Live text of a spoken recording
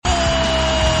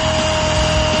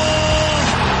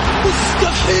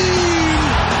مستحيل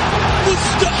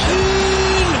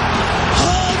مستحيل،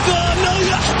 هذا لا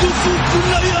يحدث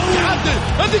كل يوم.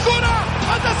 هذه كرة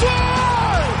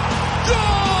التسويق، جول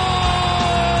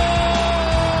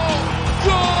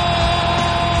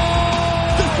جول،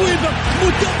 تسويبة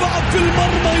متابعة في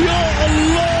المرمى، يا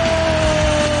الله.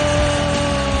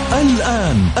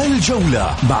 الآن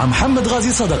الجولة مع محمد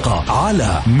غازي صدقة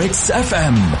على ميكس اف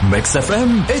ام. ميكس اف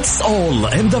ام it's all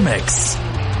in the mix.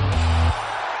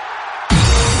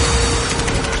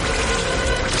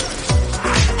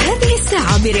 هذه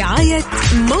الساعة برعاية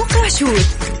موقع شوت.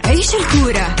 عيش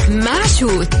الكورة مع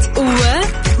شوت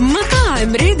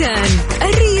ومطاعم ريدان،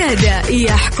 الريادة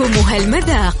يحكمها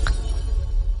المذاق.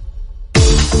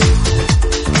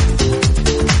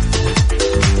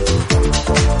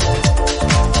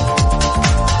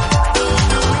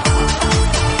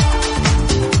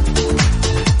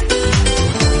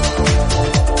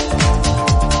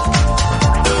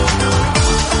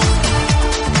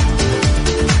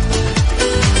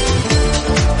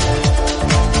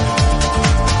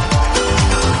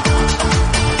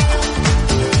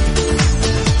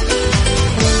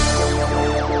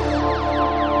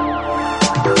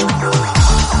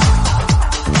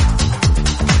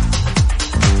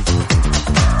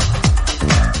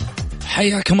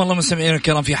 حياكم الله مستمعينا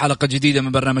الكرام في حلقة جديدة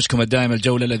من برنامجكم الدائم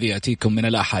الجولة، الذي يأتيكم من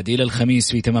الأحد إلى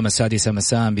الخميس في تمام 6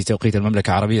 مساء بتوقيت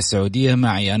المملكة العربية السعودية.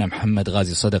 معي أنا محمد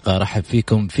غازي صدقة، رحب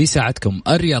فيكم في ساعتكم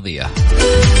الرياضية.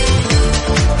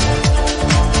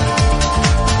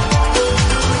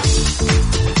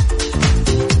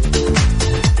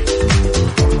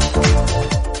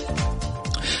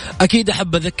 أكيد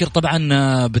أحب أذكر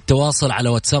طبعا بالتواصل على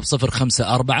واتساب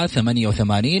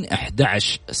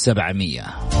 0548811700.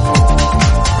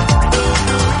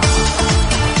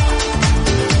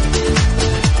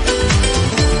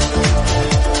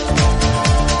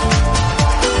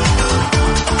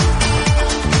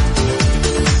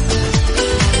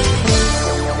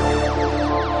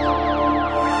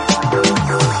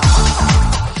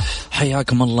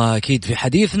 حياكم الله. أكيد في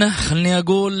حديثنا خلني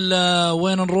أقول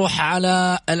وين نروح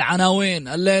على العناوين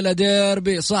الليلة.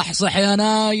 ديربي صح يا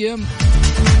نايم.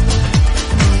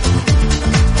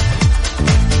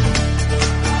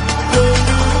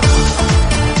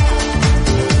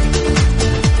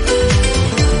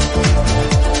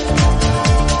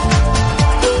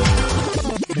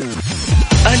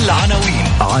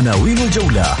 عناوين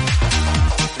الجولة.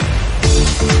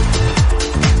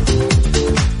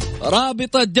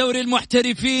 رابطة دوري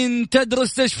المحترفين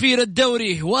تدرس تشفير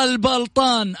الدوري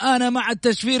والبلطان. أنا مع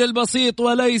التشفير البسيط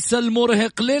وليس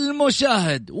المرهق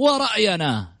للمشاهد،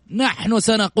 ورأينا نحن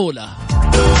سنقوله.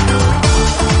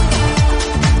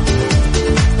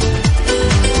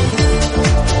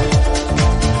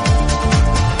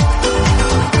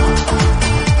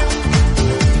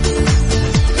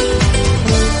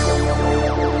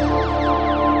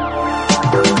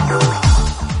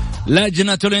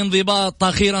 لجنة الانضباط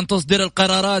أخيرا تصدر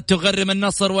القرارات تغرم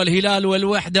النصر والهلال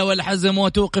والوحدة والحزم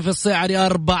وتوقف الصيعري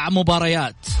 4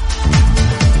 مباريات.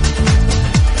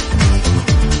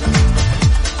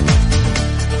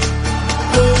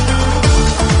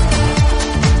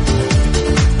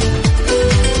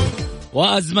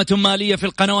 وأزمة مالية في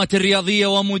القنوات الرياضية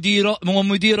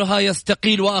ومديرها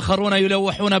يستقيل وآخرون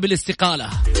يلوحون بالاستقالة.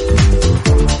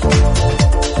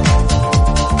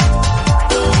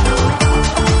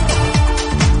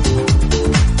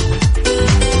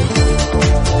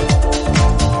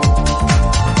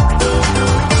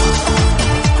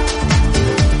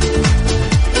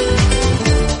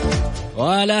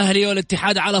 والأهلي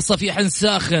والاتحاد على صفيح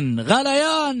ساخن.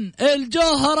 غليان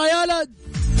الجوهرة يا لد.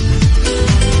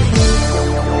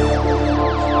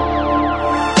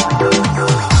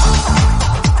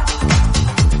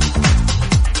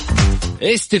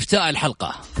 استفتاء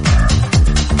الحلقة.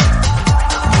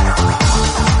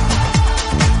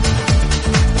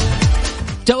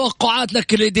 توقعات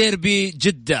لك لديربي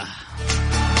جدة.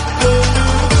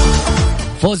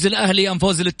 فوز الأهلي أم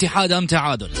فوز الاتحاد أم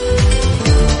تعادل؟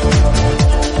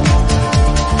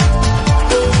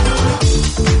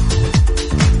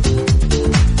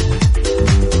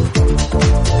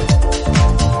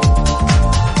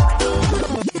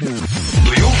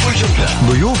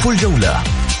 ضيوف الجولة.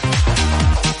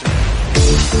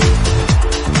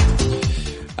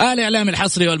 الإعلام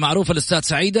الحصري والمعروف الأستاذ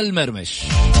سعيد المرمش،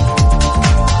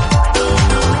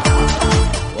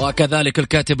 وكذلك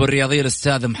الكاتب الرياضي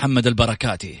الأستاذ محمد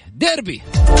البركاتي. ديربي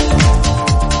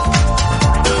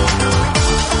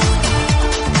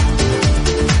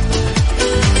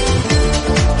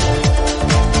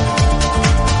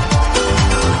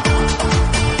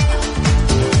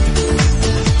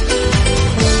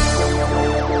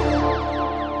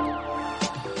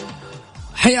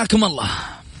حياكم الله.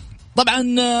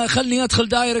 طبعا خلني أدخل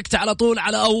دايركت على طول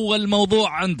على أول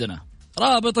موضوع عندنا.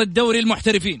 رابطة دوري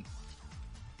المحترفين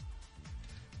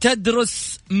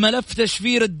تدرس ملف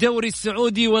تشفير الدوري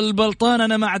السعودي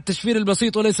والبلطاننة مع التشفير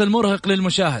البسيط وليس المرهق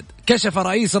للمشاهد. كشف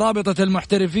رئيس رابطة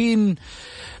المحترفين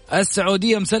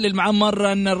السعودية مسلي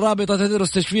المعمر أن الرابطة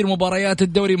تدرس تشفير مباريات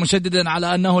الدوري، مشددا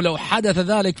على أنه لو حدث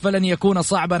ذلك فلن يكون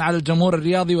صعبا على الجمهور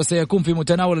الرياضي وسيكون في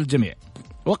متناول الجميع.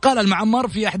 وقال المعمر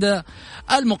في إحدى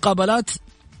المقابلات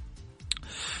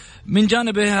من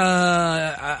جانبه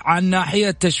عن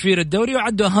ناحية تشفير الدوري،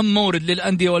 يعد أهم مورد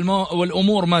للأندية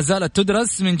والأمور ما زالت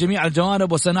تدرس من جميع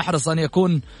الجوانب، وسنحرص أن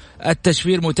يكون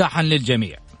التشفير متاحا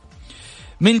للجميع.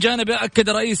 من جانبه أكد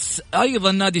رئيس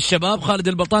أيضا نادي الشباب خالد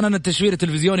البلطان أن التشفير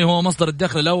التلفزيوني هو مصدر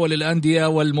الدخل الأول للأندية،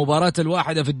 والمباراة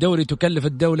الواحدة في الدوري تكلف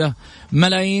الدولة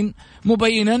ملايين،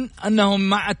 مبينا أنهم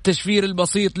مع التشفير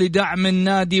البسيط لدعم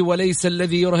النادي وليس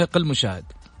الذي يرهق المشاهد.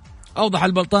 أوضح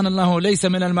البلطان أنه ليس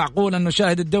من المعقول أن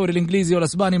نشاهد الدوري الإنجليزي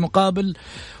والأسباني مقابل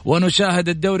ونشاهد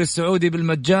الدوري السعودي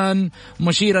بالمجان،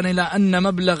 مشيرا إلى أن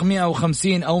مبلغ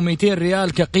 150 أو 200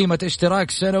 ريال كقيمة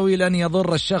اشتراك سنوي لن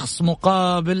يضر الشخص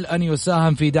مقابل أن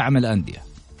يساهم في دعم الأندية.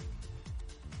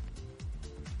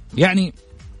 يعني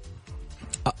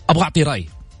أبغى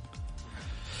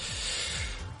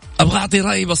أعطي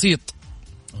رأي بسيط،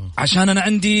 عشان أنا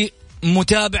عندي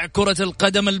متابع كرة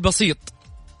القدم البسيط،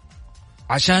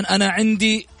 عشان أنا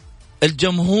عندي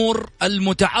الجمهور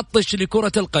المتعطش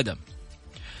لكرة القدم.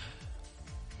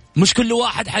 مش كل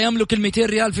واحد حيملك 200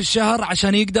 ريال في الشهر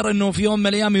عشان يقدر أنه في يوم من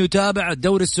الأيام يتابع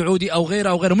الدوري السعودي أو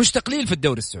غيره. مش تقليل في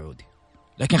الدوري السعودي،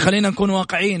 لكن خلينا نكون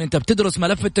واقعيين. أنت بتدرس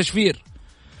ملف التشفير،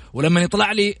 ولما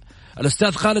يطلع لي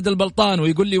الأستاذ خالد البلطان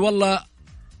ويقول لي والله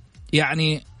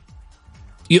يعني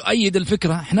يؤيد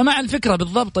الفكرة، احنا مع الفكرة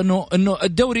بالضبط أنه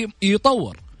الدوري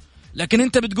يطور، لكن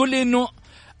أنت بتقول لي أنه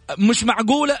مش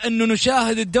معقولة أنه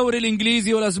نشاهد الدوري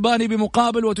الإنجليزي والأسباني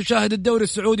بمقابل وتشاهد الدوري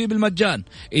السعودي بالمجان.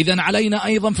 إذن علينا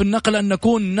أيضا في النقل أن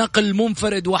نكون نقل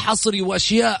منفرد وحصري،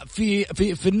 وأشياء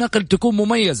في النقل تكون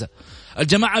مميزة.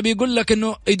 الجماعة بيقول لك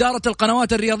أنه إدارة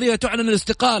القنوات الرياضية تعلن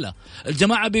الاستقالة،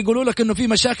 الجماعة بيقولوا لك أنه في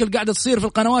مشاكل قاعدة تصير في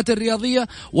القنوات الرياضية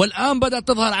والآن بدأت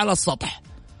تظهر على السطح.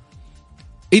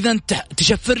 إذن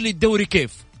تشفر لي الدوري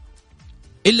كيف؟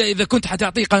 إلا إذا كنت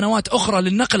حتعطي قنوات أخرى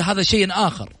للنقل، هذا شيء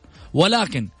آخر.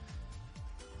 ولكن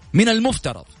من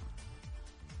المفترض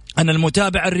أن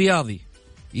المتابع الرياضي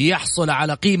يحصل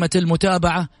على قيمة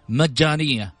المتابعة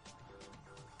مجانية.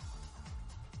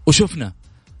 وشفنا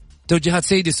توجيهات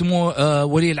سيدي سمو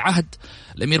ولي العهد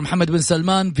الأمير محمد بن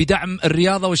سلمان في دعم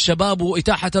الرياضة والشباب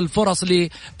وإتاحة الفرص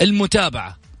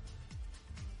للمتابعة،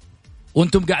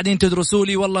 وانتم قاعدين تدرسوا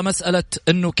لي والله مسألة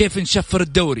أنه كيف نشفر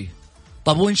الدوري.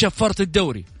 طب وين شفرت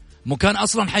الدوري؟ مكان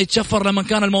أصلا حيتشفر لما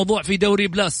كان الموضوع في دوري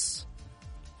بلس،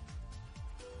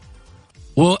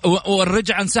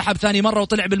 والرجع انسحب ثاني مرة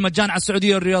وطلع بالمجان على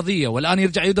السعودية الرياضية، والآن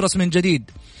يرجع يدرس من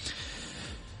جديد.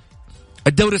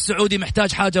 الدوري السعودي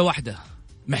محتاج حاجة واحدة،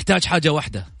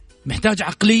 محتاج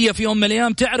عقلية في يوم من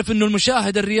الأيام تعرف أنه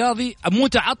المشاهد الرياضي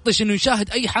متعطش أنه يشاهد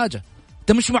أي حاجة.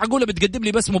 أنت مش معقولة بتقدم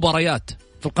لي بس مباريات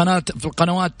في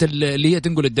القنوات اللي هي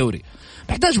تنقل الدوري.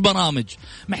 محتاج برامج،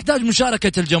 محتاج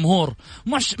مشاركة الجمهور،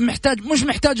 مش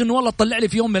محتاج انه والله تطلع لي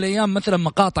في يوم من الايام مثلا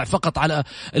مقاطع فقط على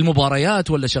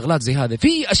المباريات ولا شغلات زي هذا.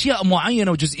 في اشياء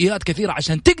معينة وجزئيات كثيرة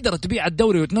عشان تقدر تبيع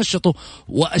الدوري وتنشطه،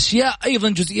 واشياء ايضا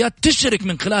جزئيات تشرك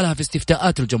من خلالها في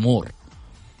استفتاءات الجمهور.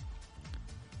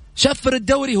 شفر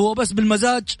الدوري هو بس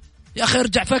بالمزاج يا أخي،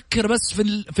 ارجع فكر بس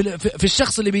في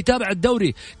الشخص اللي بيتابع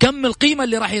الدوري، كم القيمة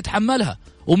اللي راح يتحملها،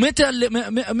 ومتى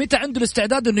عنده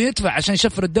الاستعداد انه يدفع عشان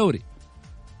يشفر الدوري.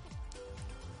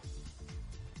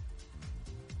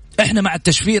 احنا مع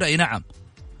التشفير اي نعم،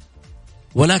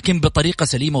 ولكن بطريقة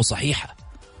سليمة وصحيحة،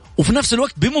 وفي نفس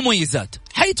الوقت بمميزات.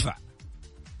 حيدفع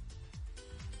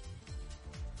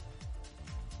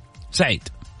سعيد.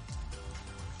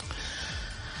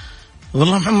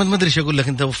 والله محمد ما ادري ايش اقول لك،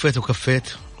 انت وفيت وكفيت.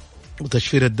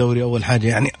 وتشفير الدوري اول حاجه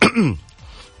يعني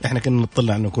احنا كنا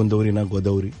نطلع انه يكون دورينا اقوى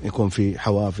دوري، يكون في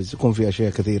حوافز، يكون في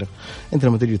اشياء كثيره. انت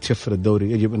لما تيجي تشفر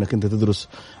الدوري يجب انك انت تدرس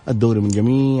الدوري من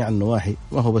جميع النواحي،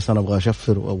 ما هو بس انا ابغى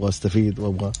اشفر وابغى استفيد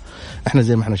وابغى. احنا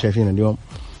زي ما احنا شايفين اليوم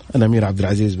الأمير عبد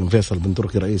العزيز بن فيصل بن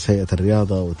تركي رئيس هيئة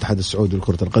الرياضة والاتحاد السعودي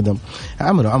لكرة القدم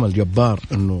عملوا عمل جبار،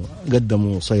 إنه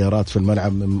قدموا سيارات في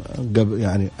الملعب من قبل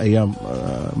يعني أيام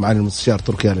معالي المستشار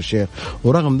تركي آل الشيخ،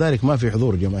 ورغم ذلك ما في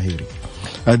حضور جماهيري.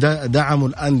 دعموا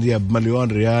الأندية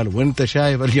ب1,000,000 ريال وانت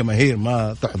شايف الجماهير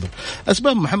ما تحضر.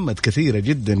 أسباب محمد كثيرة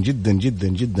جدا جدا جدا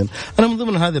جدا. أنا من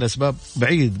ضمن هذه الأسباب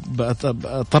بعيد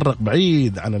أطرق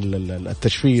بعيد عن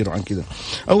التشفير وعن كذا.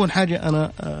 أول حاجة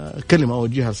أنا كلمة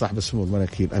أوجهها لصاحب السمو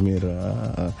الملكي الأمير الأمير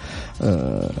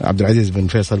عبد العزيز بن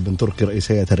فيصل بن تركي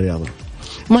رئيس هيئة الرياضة.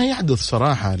 ما يحدث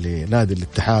صراحة لنادي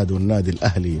الاتحاد والنادي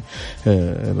الأهلي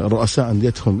رؤساء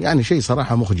أنديتهم يعني شيء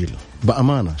صراحة مخجل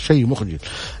بأمانة، شيء مخجل.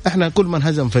 احنا كل من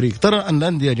هزم فريق، ترى أن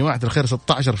الأندية يا جماعة الخير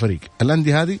 16 فريق،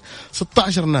 الأندية هذه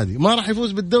 16 نادي ما راح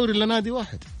يفوز بالدوري إلا نادي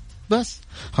واحد بس.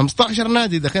 15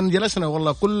 نادي إذا كان جلسنا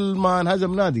والله كل ما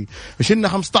انهزم نادي شلنا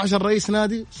 15 رئيس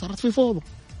نادي صارت في فوضى.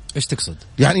 ايش تقصد؟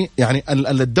 يعني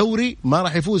الدوري ما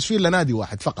راح يفوز فيه إلا نادي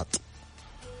واحد فقط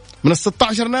من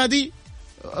 16 نادي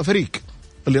فريق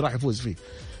اللي راح يفوز فيه.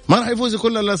 ما راح يفوز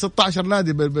كل 16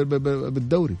 نادي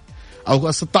بالدوري،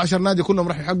 او 16 نادي كلهم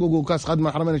راح يحققوا كاس خادم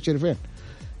الحرمين الشريفين.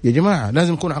 يا جماعه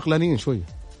لازم نكون عقلانيين شويه.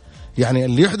 يعني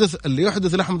اللي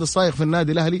يحدث لأحمد الصايغ في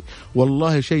النادي الاهلي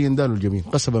والله شيء يندال الجميع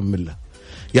قسما بالله.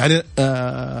 يعني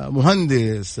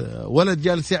مهندس ولد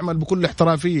جالس يعمل بكل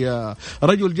احترافية،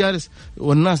 رجل جالس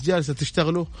والناس جالسة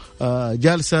تشتغله،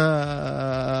 جالسة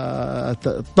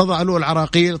تضع له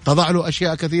العراقيل، تضع له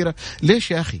أشياء كثيرة.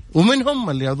 ليش يا أخي؟ ومن هم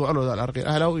اللي يضع له العراقيل؟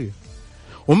 أهلاوية.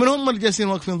 ومن هم اللي جالسين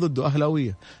واقفين ضده؟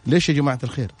 أهلاوية. ليش يا جماعة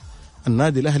الخير؟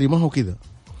 النادي الأهلي ما هو كذا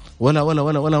ولا ولا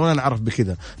ولا ولا ولا نعرف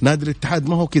بكذا. نادي الاتحاد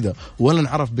ما هو كذا ولا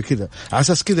نعرف بكذا. على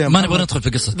اساس كذا ما نبغى ندخل في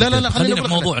قصه. لا خلينا في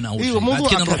موضوعنا اول شيء. بعد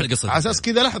كذا نروح لقصه. على اساس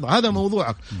كذا لحظه، هذا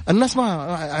موضوعك. الناس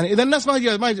ما يعني اذا الناس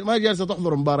ما جالسه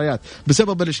تحضر مباريات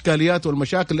بسبب الاشكاليات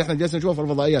والمشاكل اللي احنا جالسين نشوفها في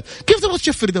الفضائيات، كيف تبغى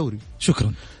تشفر دوري؟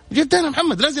 شكرا جدا يا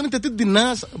محمد. لازم انت تدي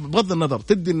الناس بغض النظر،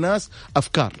 تدي الناس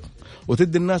افكار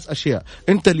وتدي الناس اشياء.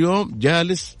 انت اليوم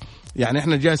جالس يعني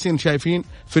احنا جالسين شايفين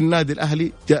في النادي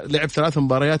الاهلي لعب 3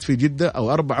 مباريات في جدة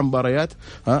او 4 مباريات،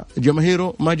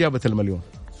 جماهيره ما جابت المليون،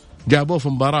 جابوه في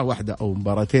مباراة واحدة او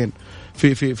مباراتين.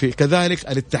 في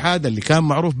كذلك الاتحاد اللي كان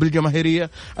معروف بالجماهيرية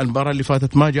المباراة اللي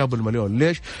فاتت ما جابوا المليون.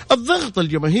 ليش؟ الضغط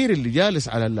الجماهيري اللي جالس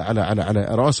على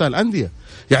رؤساء الأندية.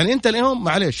 يعني انت اليوم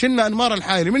معلش شلنا انمار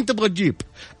الحائري، من تبغى تجيب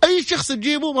اي شخص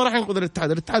تجيبه ما راح ينقذ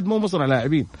الاتحاد. الاتحاد مو مصنع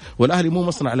لاعبين والاهلي مو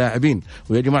مصنع لاعبين.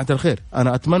 ويا جماعة الخير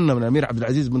انا اتمنى من الامير عبد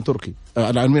العزيز بن تركي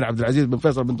الامير عبد العزيز بن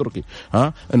فيصل بن تركي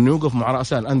انه يوقف مع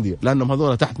رؤساء الأندية، لانهم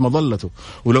هذول تحت مظلته.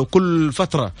 ولو كل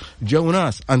فترة جو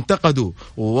ناس انتقدوا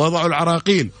ووضعوا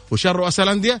العراقيل وشروا رؤساء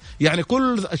الأندية، يعني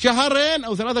كل شهرين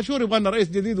أو 3 شهور يبغى لنا رئيس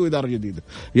جديد وإدارة جديدة.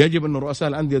 يجب أن رؤساء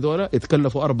الأندية دولة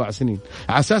يتكلفوا 4 سنين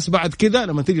على أساس بعد كذا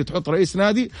لما تيجي تحط رئيس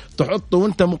نادي تحطه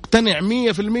وأنت مقتنع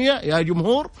 100% يا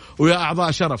جمهور ويا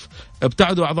أعضاء شرف.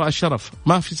 ابتعدوا أعضاء الشرف،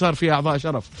 ما في صار في أعضاء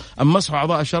شرف، مسحوا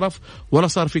أعضاء الشرف ولا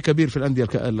صار في كبير في الأندية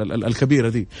الكبيرة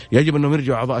دي. يجب أنهم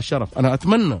يرجعوا أعضاء الشرف. أنا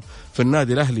أتمنى في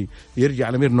النادي الأهلي يرجع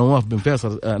الأمير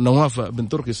نواف بن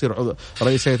تركي يصير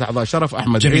رئيس هيئة أعضاء شرف،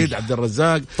 أحمد عيد، عبد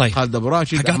الرزاق، طيب. خالد أبو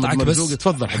راشد، أحمد مرزوق.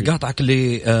 تفضل حقاطعك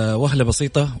لوهلة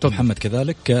بسيطة. محمد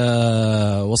كذلك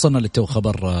وصلنا للتو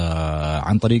خبر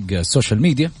عن طريق السوشيال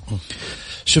ميديا.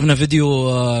 شفنا فيديو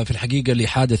في الحقيقة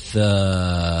لحادث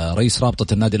رئيس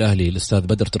رابطة النادي الأهلي الأستاذ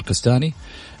بدر تركستاني،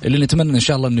 اللي نتمنى إن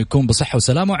شاء الله إنه يكون بصحة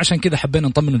وسلامة. وعشان كذا حبينا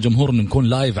نطمن الجمهور إنه نكون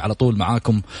لايف على طول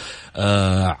معاكم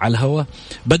على الهواء.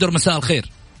 بدر مساء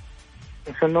الخير.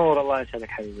 مساء النور. الله يسعدك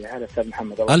حبيبي. هلا أستاذ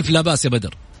محمد. ألف لا بأس يا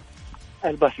بدر.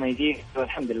 الباس ما يجي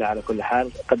والحمد لله على كل حال،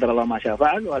 قدر الله ما شاء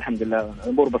فعل والحمد لله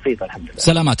الأمور بسيطة الحمد لله.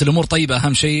 سلامات، الأمور طيبة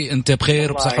أهم شيء، أنت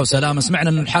بخير بصحة وسلامة. سمعنا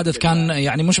أن الحادث كان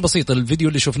يعني مش بسيط، الفيديو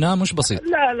اللي شفناه مش بسيط.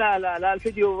 لا لا لا لا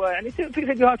الفيديو يعني في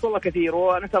فيديوهات والله كثير،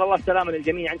 ونسأل الله السلامة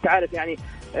للجميع. أنت عارف يعني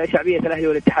شعبية الأهلي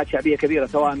والاتحاد شعبية كبيرة،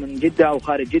 سواء من جدة أو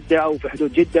خارج جدة أو في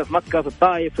حدود جدة، في مكة، في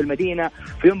الطائف، في المدينة،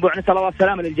 في ينبع. نسأل الله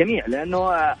السلامة للجميع،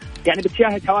 لأنه يعني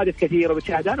بتشاهد حوادث كثيرة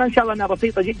وبتشاهد أنا إن شاء الله أنها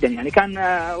بسيطة جدا. يعني كان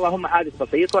اللهم حادث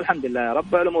بسيط والحمد لله يا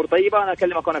رب الأمور طيبة. أنا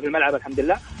أكلمك وأنا في الملعب الحمد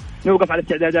لله، نوقف على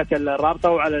استعدادات الرابطة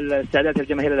وعلى استعدادات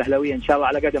الجماهير الأهلاوية إن شاء الله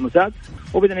على قدم وساق،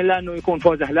 وبإذن الله أنه يكون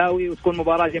فوز أهلاوي وتكون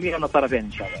مباراة جميلة من الطرفين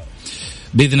إن شاء الله.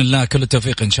 بإذن الله كل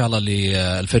التوفيق إن شاء الله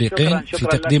للفريقين في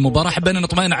تقديم مباراة. حبينا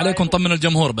نطمئن عليكم ونطمن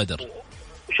الجمهور. بدر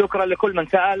شكرا لكل من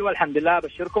سأل والحمد لله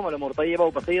بشركم والأمور طيبة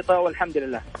وبسيطة والحمد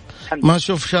لله. ما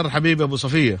شوف شر حبيبي أبو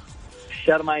صفية،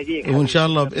 الشر ما يجيك وإن شاء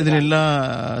الله بإذن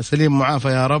الله سليم معافى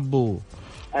يا رب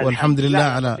والحمد لله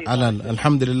على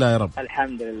الحمد لله يا رب.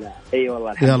 الحمد لله. اي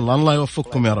والله الحمد يلا الله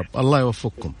يوفقكم يا رب. الله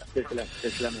يوفقكم.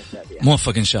 تسلم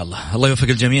موفق ان شاء الله. الله يوفق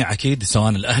الجميع اكيد، سواء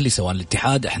الاهلي سواء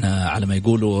الاتحاد. احنا على ما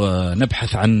يقولوا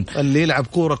نبحث عن اللي يلعب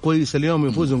كوره كويس اليوم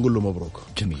يفوز ونقول له مبروك.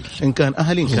 جميل. ان كان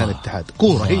اهلي ان كان اتحاد،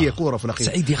 كوره هي كوره في الاخير.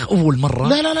 سعيد يا اخي اول مره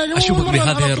لا اشوفك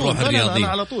بهذه الروح الرياضيه.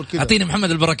 على طول كذا. اعطيني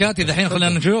محمد البركاتي الحين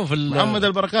خلينا نشوف محمد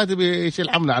البركاتي بيشيل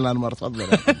حمله على انمار. تفضل.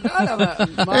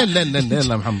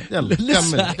 لا محمد يلا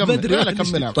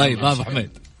كمل. طيب ابو حميد،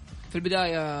 في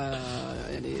البدايه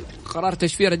يعني قرار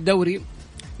تشفير الدوري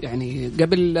يعني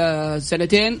قبل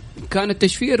 2 كان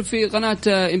التشفير في قناه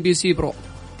MBC برو.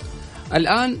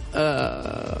 الان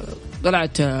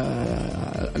طلعت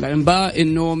الأنباء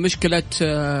إنه مشكلة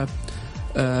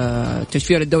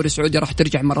تشفير الدوري السعودي راح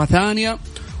ترجع مرة ثانية،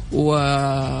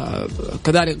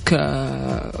 وكذلك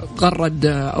غرد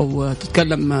أو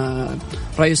تتكلم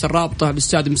رئيس الرابطة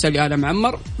الأستاذ مسلي آل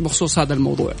معمر بخصوص هذا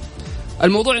الموضوع.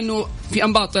 إنه في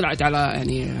أنباء طلعت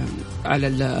على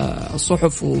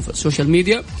الصحف وفي السوشيال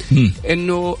ميديا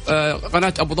إنه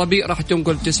قناة أبو ظبي راح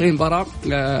تنقل 90 مباراة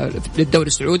للدوري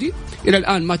السعودي. إلى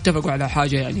الآن ما اتفقوا على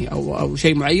حاجة يعني أو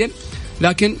شيء معين،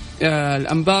 لكن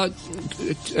الأنباء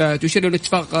تشير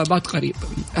للاتفاق بات قريب.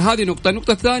 هذه نقطة.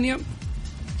 النقطة الثانية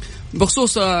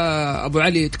بخصوص أبو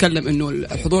علي يتكلم إنه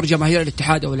حضور جماهير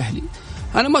الاتحاد أو الأهلي.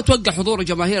 أنا ما أتوقع حضور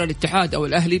جماهير الاتحاد أو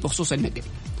الأهلي بخصوص النقل.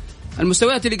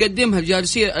 المستويات اللي يقدمها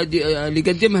اللي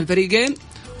يقدمها الفريقين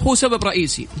هو سبب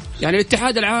رئيسي. يعني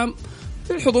الاتحاد العام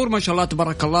الحضور ما شاء الله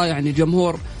تبارك الله، يعني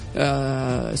الجمهور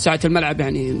ساعة الملعب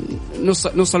يعني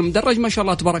نص المدرج ما شاء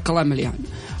الله تبارك الله مليان.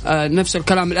 نفس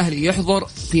الكلام الأهلي يحضر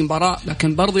في مباراة،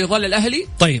 لكن برضو يظل الأهلي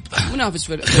طيب منافس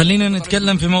في خلينا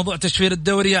نتكلم في موضوع تشفير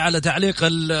الدوري على تعليق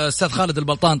الأستاذ خالد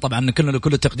البلطان. طبعا كلنا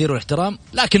لكل التقدير والاحترام،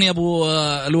 لكن يا أبو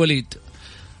الوليد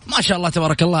ما شاء الله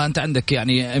تبارك الله أنت عندك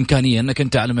يعني إمكانية أنك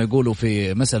أنت على ما يقولوا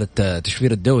في مسألة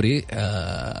تشفير الدوري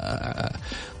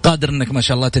قادر أنك ما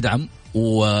شاء الله تدعم،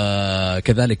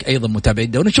 وكذلك أيضا متابعين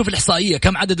الدوري. نشوف الإحصائية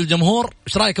كم عدد الجمهور.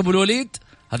 إيش رأيك أبو الوليد؟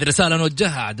 هذه رسالة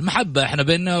نوجهها، عاد محبة إحنا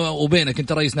بيننا وبينك،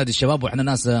 أنت رئيس نادي الشباب وإحنا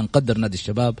ناس نقدر نادي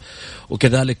الشباب،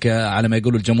 وكذلك على ما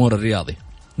يقولوا الجمهور الرياضي.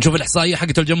 نشوف الإحصائية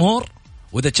حقت الجمهور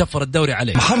وإذا تشفر الدوري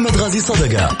عليه. محمد غازي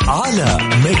صدقة على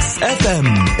ميكس اف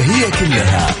ام، هي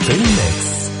كلها في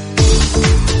الميكس.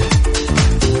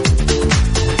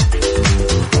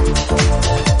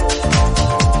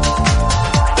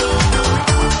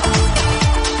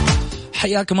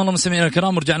 حياكم الله مستمعينا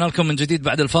الكرام، ورجعنا لكم من جديد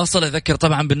بعد الفاصل. أذكر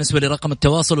طبعا بالنسبة لرقم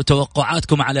التواصل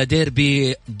وتوقعاتكم على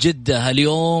ديربي جدة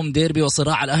اليوم، ديربي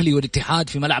وصراع الأهلي والاتحاد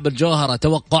في ملعب الجوهرة.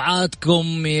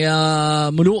 توقعاتكم يا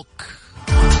ملوك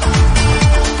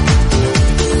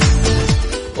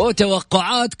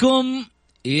وتوقعاتكم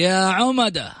يا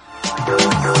عمدة.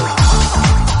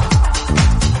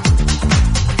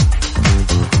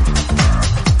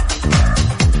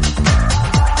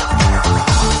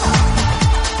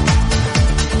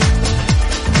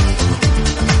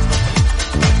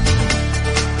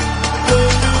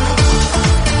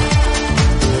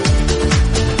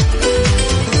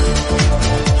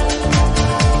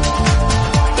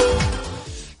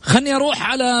 خلني أروح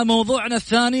على موضوعنا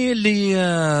الثاني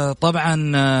اللي طبعا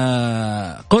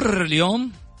قرر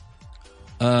اليوم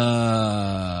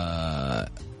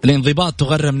الانضباط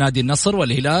تغرم نادي النصر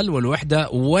والهلال والوحدة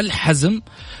والحزم،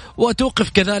 وتوقف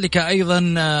كذلك أيضا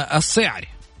الصيعري.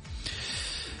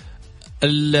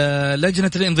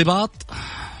 لجنة الانضباط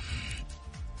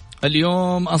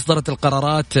اليوم أصدرت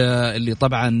القرارات اللي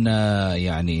طبعا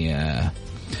يعني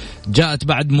جاءت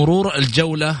بعد مرور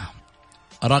الجولة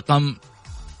رقم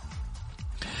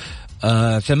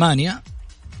 8،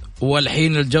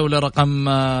 والحين الجولة رقم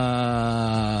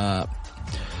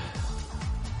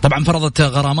طبعا فرضت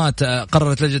غرامات.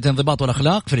 قررت لجنة الانضباط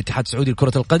والأخلاق في الاتحاد السعودي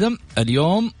لكرة القدم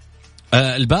اليوم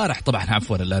البارح طبعا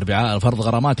عفوا الأربعاء فرض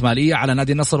غرامات مالية على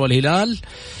نادي النصر والهلال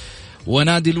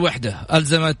ونادي الوحدة.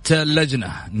 ألزمت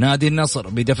اللجنة نادي النصر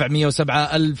بدفع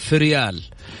 107,000 ريال،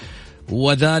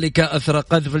 وذلك أثر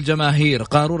قذف الجماهير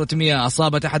قارورة مياه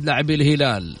أصابت أحد لاعبي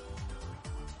الهلال،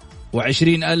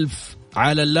 و20,000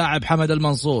 على اللاعب حمد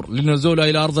المنصور لنزوله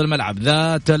إلى أرض الملعب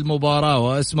ذات المباراة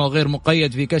واسمه غير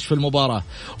مقيد في كشف المباراة.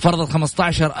 فرضت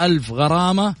 15,000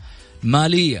 غرامة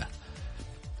مالية.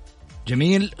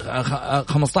 جميل،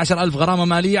 15,000 غرامة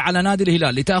مالية على نادي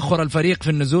الهلال لتأخر الفريق في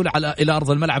النزول إلى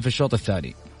أرض الملعب في الشوط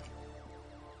الثاني.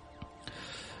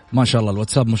 ما شاء الله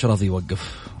الواتساب مش راضي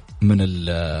يوقف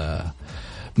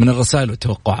من الرسائل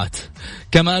والتوقعات.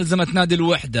 كما ألزمت نادي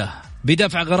الوحدة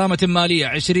بدفع غرامة مالية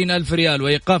 20,000 ريال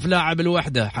وإيقاف لاعب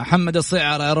الوحدة حمد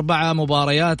الصيعري 4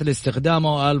 مباريات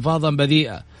لاستخدامه ألفاظا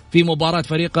بذيئة في مباراة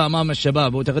فريقه أمام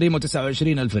الشباب وتغريمه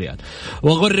 29,000 ريال.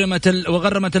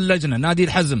 وغرمت اللجنة نادي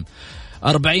الحزم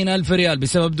 40,000 ريال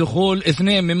بسبب دخول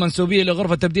 2 من منسوبيه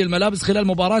لغرفة تبديل الملابس خلال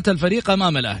مباراة الفريق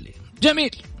أمام الأهلي.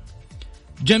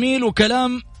 جميل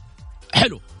وكلام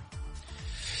حلو.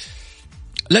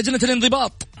 لجنة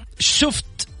الانضباط شفت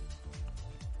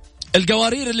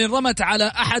القوارير اللي رمت على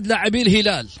أحد لاعبي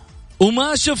الهلال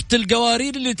وما شفت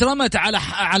القوارير اللي ترمت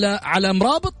على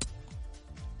مرابط؟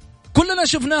 كلنا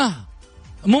شفناها.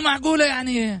 مو معقولة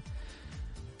يعني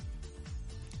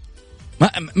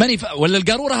ولا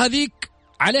القارورة هذيك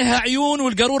عليها عيون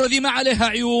والقارورة ذي ما عليها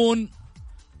عيون؟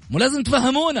 مو لازم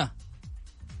تفهمونا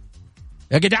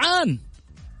يا جدعان.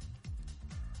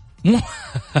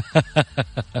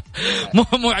 مو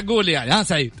معقول يعني. ها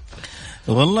سعيد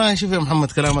والله شوف يا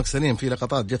محمد كلامك سليم، في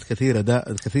لقطات جت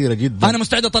كثيرة جدا. أنا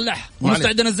مستعد أطلعها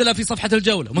ومستعد أنزلها في صفحة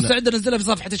الجولة، مستعد أنزلها في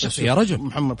صفحة الشخصية. يا رجل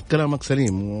محمد كلامك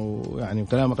سليم ويعني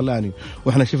كلامك لاني،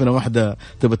 وإحنا شفنا واحدة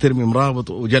تبى ترمي مرابط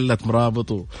وجلت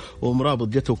مرابط ومرابط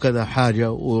جته كذا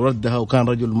حاجة وردها، وكان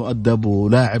رجل مؤدب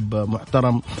ولاعب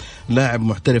محترم، لاعب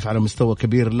محترف على مستوى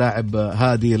كبير، لاعب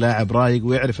هادي، لاعب رايق،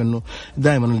 ويعرف إنه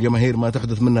دائما الجماهير ما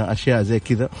تحدث منها أشياء زي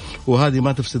كذا، وهذه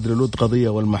ما تفسد للود قضية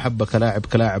والمحبة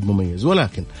كلاعب مميز.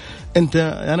 ولكن انت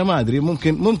انا ما ادري،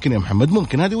 ممكن يا محمد،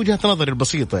 ممكن هذه وجهة نظري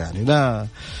البسيطة يعني، لا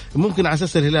ممكن على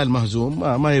اساس الهلال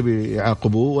مهزوم ما يبي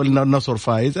يعاقبوه، ولا النصر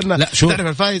فايز. لا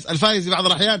تعرف الفايز بعض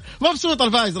الأحيان مبسوط،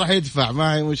 الفايز راح يدفع،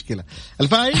 ما هي مشكلة،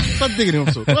 الفايز صدقني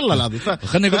مبسوط والله العظيم.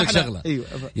 خليني اقول لك شغلة، أيوة.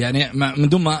 يعني من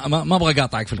دون ما ابغى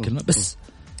اقاطعك في الكلمة، بس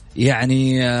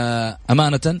يعني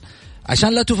أمانة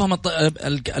عشان لا تفهم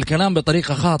الكلام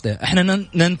بطريقة خاطئة، احنا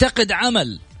ننتقد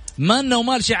عمل مالنا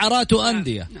ومال شعارات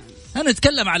وأندية،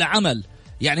 نتكلم على عمل.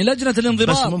 يعني لجنة الانضباط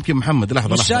بس ممكن محمد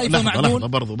لحظة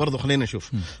برضو خلينا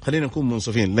نشوف، خلينا نكون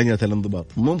منصفين. لجنة الانضباط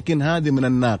ممكن هذه من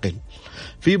الناقل،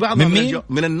 في بعض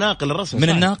من الناقل الرسمي،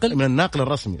 من الناقل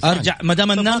الرسمي. ارجع ما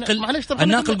دام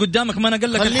الناقل قدامك ما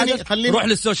نقل لك الحدث، روح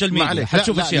للسوشيال ميديا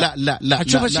حتشوف اشياء.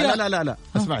 لا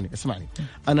اسمعني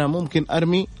انا ممكن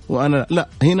ارمي، وانا لا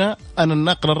هنا انا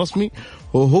الناقل الرسمي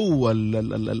وهو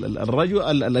الرجل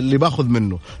اللي باخذ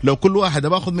منه. لو كل واحد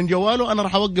باخذ من جواله أنا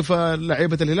راح أوقف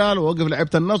لعيبة الهلال وأوقف لعيبة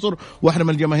النصر وإحنا من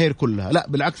الجماهير كلها. لا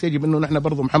بالعكس، يجب إنه نحن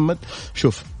برضو محمد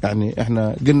شوف، يعني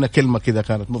إحنا قلنا كلمة كذا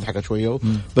كانت مضحكة شوية،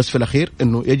 بس في الأخير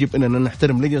إنه يجب إننا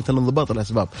نحترم لجنة الانضباط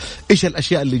الأسباب، إيش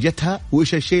الأشياء اللي جتها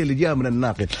وإيش الشيء اللي جاء من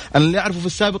الناقل. أنا اللي أعرفه في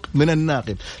السابق من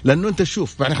الناقل، لأنه أنت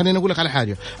تشوف يعني خليني أقول لك على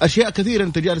حاجة، أشياء كثيرة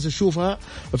أنت جالس تشوفها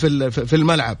في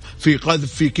الملعب، في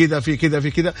قذف، في كذا في كذا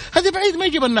في كذا، هذه بعيد ما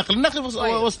يجيب النقل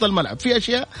وسط الملعب.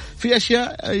 في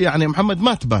اشياء يعني محمد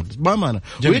ما تبان بامانه،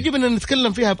 ويجب ان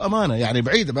نتكلم فيها بامانه، يعني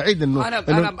بعيد انه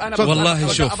انا والله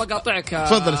شوف ابى اقاطعك.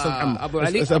 تفضل استاذ محمد ابو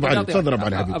علي، تفضل ابو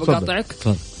علي حبيبي، ابى اقاطعك.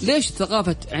 ليش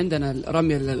ثقافه عندنا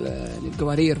رمي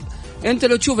القوارير؟ انت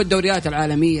لو تشوف الدوريات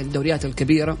العالميه، الدوريات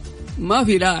الكبيره، ما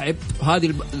في لاعب،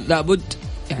 هذه لابد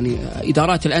يعني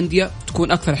ادارات الانديه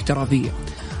تكون اكثر احترافيه.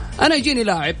 انا يجيني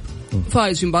لاعب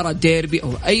فايز في مباراة ديربي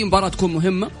أو أي مباراة تكون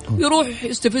مهمة، يروح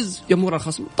يستفز جمهور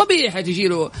الخصم، طبيعي حتجي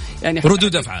له يعني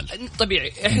ردود أفعال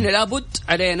طبيعي. إحنا لابد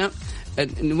علينا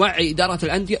نوعي إدارة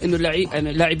الأندية إنه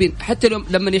اللاعبين حتى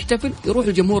لما يحتفل يروح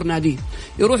لجمهور ناديه،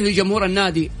 يروح لجمهور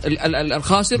النادي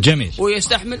الخاسر، جميل،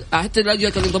 ويستحمل حتى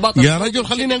لجنة الانضباط. يا رجل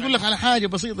خليني أقول لك على حاجة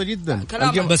بسيطة جدا،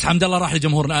 بس حمد الله راح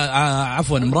لجمهور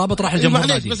عفوا مرابط راح لجمهور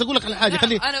نادي. بس أقول لك على حاجة،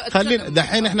 خلينا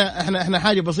دحين إحنا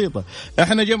حاجة بسيطة.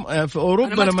 إحنا في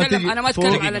أوروبا لما تيجي، أنا ما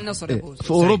أتكلم على النصر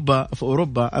في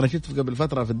أوروبا أنا شفت قبل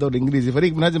فترة في الدوري الإنجليزي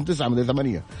فريق منهزم 9 من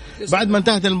 8، بعد ما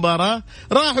انتهت المباراة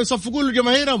راحوا يصفقوا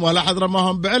لجماهيرهم ولا حد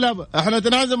رماهم بعلب، احنا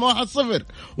تنهزم 1-0،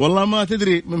 والله ما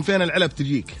تدري من فين العلب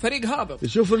تجيك، فريق هابط.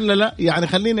 شوف لا يعني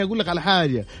خليني اقول لك على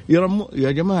حاجه،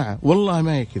 يا جماعه والله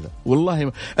ما هي كذا،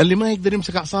 والله اللي ما يقدر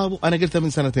يمسك اعصابه، انا قلتها من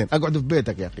 2 سنين، اقعد في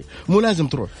بيتك يا اخي، مو لازم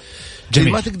تروح.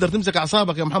 جميل. ما تقدر تمسك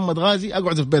اعصابك يا محمد غازي،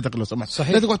 اقعد في بيتك لو سمحت.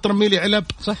 لا تقعد ترمي لي علب،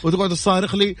 صح، وتقعد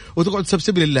تصارخ لي وتقعد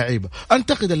تسبسب لي اللعيبه.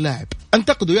 انتقد اللاعب،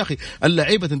 انتقده يا اخي،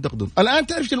 اللعيبه تنتقدون. الان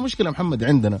تعرف ايش المشكله محمد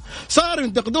عندنا؟ صاروا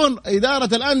ينتقدون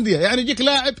اداره الانديه، يعني يجيك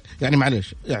لاعب، يعني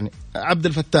معليش، يعني عبد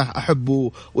الفتاح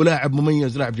احبه ولاعب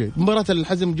مميز، لاعب جيد، مباراه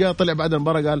الحزم جاء طلع بعد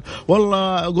المباراه قال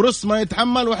والله قرص ما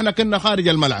يتحمل واحنا كنا خارج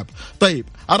الملعب. طيب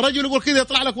الرجل يقول كذا،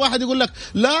 يطلع لك واحد يقول لك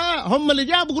لا هم اللي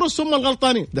جابوا قرص هم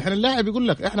الغلطانين. دحين اللاعب يقول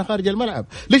لك احنا خارج الملعب.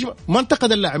 ليش ما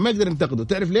انتقد اللاعب؟ ما يقدر ينتقده،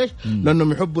 تعرف ليش؟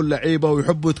 لانهم يحبوا اللعيبه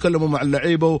ويحبوا يتكلموا مع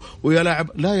اللعيبه ويا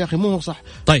لاعب. لا يا اخي مو صح.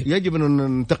 طيب يجب ان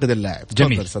ننتقد اللاعب.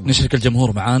 جميل. نشرك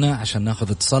الجمهور معانا عشان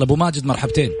ناخذ اتصال. ابو ماجد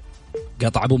مرحبتين.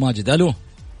 قاطع ابو ماجد. الو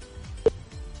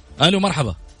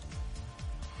مرحبا.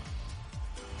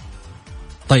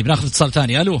 طيب ناخذ اتصال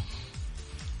ثاني. الو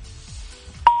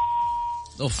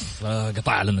اوف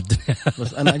قطع لنا الدنيا.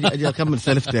 بس انا اجي اكمل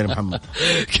سالفتي يا محمد.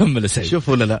 كمل سعيد. شوف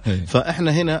ولا لا؟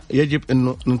 فاحنا هنا يجب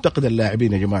انه ننتقد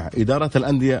اللاعبين يا جماعه. اداره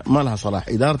الانديه ما لها صلاح،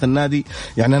 اداره النادي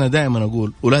يعني انا دائما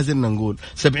اقول ولازمنا نقول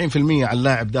 70% على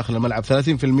اللاعب داخل الملعب،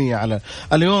 30% على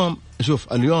اليوم.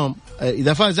 شوف اليوم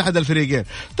إذا فاز أحد الفريقين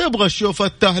تبغى تشوف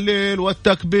التهليل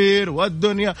والتكبير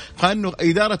والدنيا، كأنه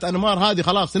إدارة أنمار هذه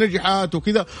خلاص نجحت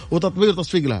وكذا وتطبيق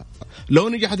تصفيق لها. لو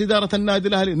نجحت إدارة النادي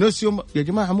الأهلي نسيهم يا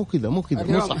جماعة، مو كذا مو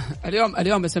صح.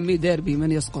 اليوم بسميه ديربي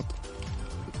من يسقط.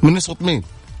 من يسقط مين؟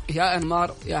 يا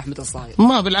أنمار يا أحمد الصايغ.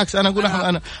 ما بالعكس أنا أقول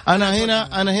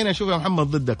أنا هنا شوف يا محمد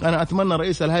ضدك. أنا أتمنى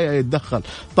رئيس الهيئة يتدخل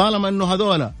طالما إنه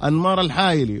هذولا أنمار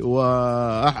الحايلي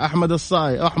وأحمد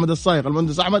الصايغ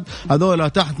المهندس أحمد هذولا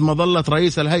تحت مظلة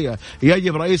رئيس الهيئة.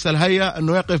 يجب رئيس الهيئة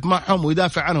إنه يقف معهم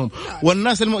ويدافع عنهم.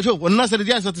 والناس والناس اللي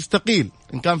جالسة تستقيل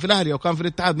إن كان في الأهلي أو كان في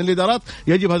الاتحاد من الإدارات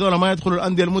يجب هذولا ما يدخلوا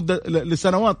الأندية لمدة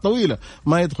لسنوات طويلة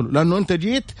ما يدخلوا لأنه أنت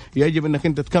جيت يجب إنك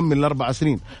أنت تكمل 4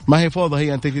 سنين ما هي فوضى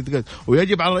هي أنت جيت.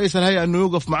 ويجب على رئيس الهيئة إنه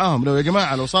يوقف معاهم. لو يا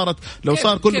جماعة لو صار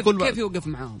كيف يوقف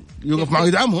معاهم؟ يوقف معهم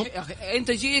يدعمهم.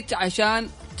 أنت جيت عشان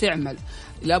تعمل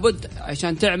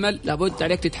عشان تعمل لابد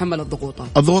عليك تتحمل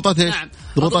الضغوطات ايش؟ نعم.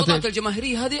 الضغوطات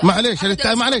الجماهيرية هذه معليش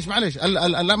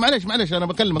انا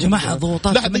بكلمك جماعة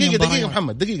ضغوطات. لا دقيقة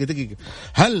محمد دقيقة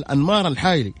هل أنمار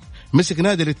الحايلي مسك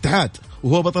نادي الاتحاد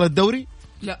وهو بطل الدوري؟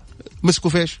 لا مسكه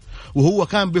فيش وهو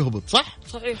كان بيهبط صحيح.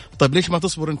 طيب ليش ما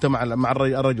تصبر انت مع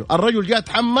الرجل جاء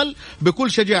تحمل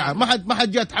بكل شجاعه. ما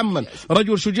حد جاء تحمل.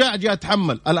 رجل شجاع جاء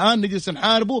تحمل. الان نجلس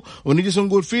نحاربه ونجلس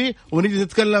نقول فيه ونجلس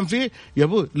نتكلم فيه يا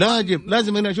ابوي.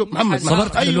 لازم هنا اشوف محمد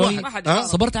صبرت على لؤي.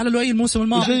 صبرت على لؤي الموسم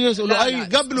الماضي. لؤي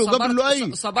قبل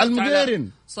لؤي المقيرن.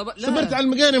 صبرت على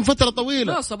المقيرن فتره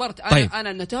طويله. لا صبرت طيب.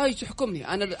 انا النتائج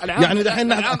تحكمني. انا يعني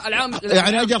دحين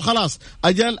يعني اجل خلاص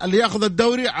اجل اللي ياخذ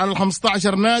الدوري على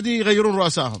 15 نادي يغيرون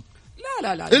رؤسائهم.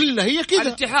 لا إلا هي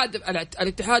كذا.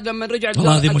 الاتحاد لما رجع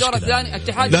الدور الثاني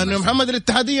الاتحاد لأن محمد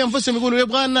الاتحادية انفسهم يقولوا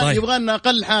يبغانا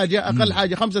أقل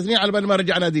حاجة 5 سنين على بال ما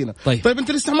رجع نادينا. طيب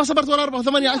أنت لسه ما صبرت ولا 4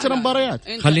 8 10 مباريات.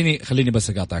 خليني بس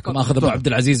أقاطعكم. أخذ أبو عبد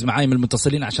العزيز معاي من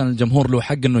المتصلين عشان الجمهور له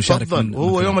حق إنه يشارك.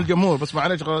 هو يوم الجمهور بس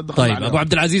معلش. طيب أبو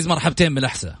عبد العزيز مرحبتين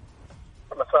بالأحساء.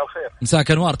 مساء الخير.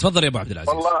 مساك انوار. تفضل يا ابو عبد العزيز.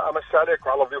 والله امسي عليك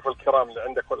وعلى الضيوف الكرام اللي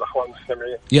عندك والاخوان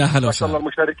المستمعين. يا هلا وسهلا. ما شاء الله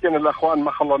المشاركين الاخوان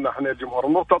ما خلونا احنا الجمهور.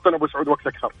 النور تعطينا ابو سعود وقت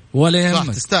اكثر. ولا يهمك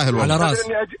تستاهل على راس.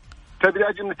 تدري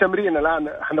اجي من التمرين الان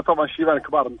احنا طبعا شيبان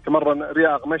كبار نتمرن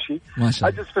رياض مشي.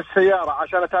 اجلس في السياره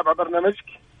عشان اتابع برنامجك.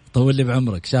 طول لي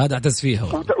بعمرك شهاده اعتز فيها.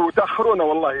 وتاخرونا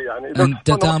والله يعني.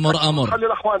 انت تامر امر. خلي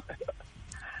الاخوان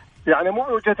يعني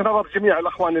مو وجهة نظر جميع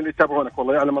الأخوان اللي يتابعونك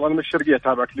والله يعني أنا من الشرقية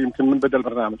تابعك لي يمكن من بدل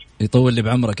البرنامج. يطول لي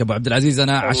بعمرك أبو عبد العزيز.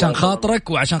 أنا عشان خاطرك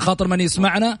وعشان خاطر من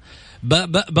يسمعنا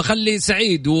بخلي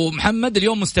سعيد ومحمد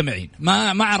اليوم مستمعين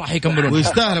ما راح يكملون.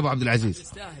 ويستاهل أبو عبد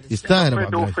العزيز يستاهل أبو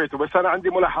عبد العزيز. بس أنا عندي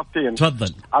ملاحظتين.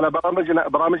 تفضل. على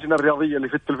برامجنا الرياضية اللي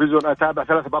في التلفزيون أتابع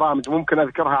 3 برامج ممكن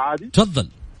أذكرها عادي. تفضل.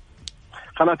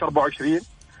 قناة 24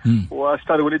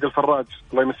 وأستاذ وليد الفراج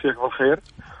الله يمسيه بالخير.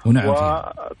 ونعم.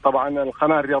 وطبعا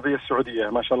القناة الرياضية السعودية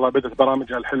ما شاء الله بدأت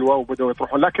برامجها الحلوة وبدأوا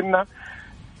يطرحون لكن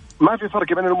ما في فرق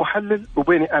بين المحلل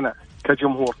وبيني أنا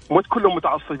كجمهور. مو كلهم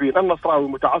متعصبين. النصراوي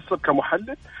متعصب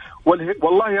كمحلل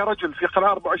والله يا رجل في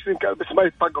قناة 24 بس ما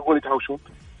يتطققون يتهاوشون.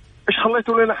 إيش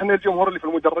خليتوا لنا إحنا الجمهور اللي في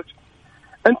المدرج؟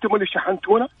 أنتم اللي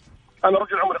شحنتونا. أنا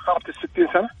رجل عمري قربت 60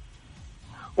 سنة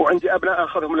وعندي أبناء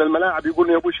أخذهم للملاعب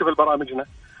يقولون يا أبوي شوف البرامجنا.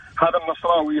 هذا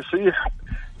النصراوي يصيح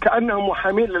كأنهم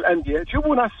محامين للأندية.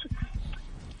 جيبوا ناس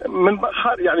من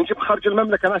يعني نجيب خارج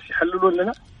المملكة ناس يحللون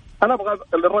لنا. أنا أبغى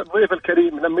الضيف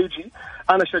الكريم لما يجي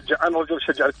أنا رجل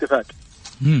شجع الاتفاق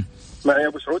معي يا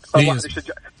أبو سعود. واحد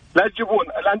يشجع. لا تجيبون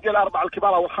الأندية 4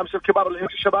 الكبار أو 5 الكبار اللي هم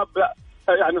الشباب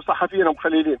يعني صحفيين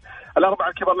ومخليلين. 4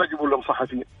 الكبار لا يجيبون لهم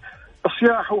صحفيين.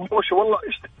 الصياح وهوش والله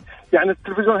يعني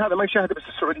التلفزيون هذا ما يشاهد بس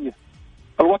السعوديين.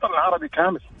 الوطن العربي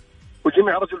كامل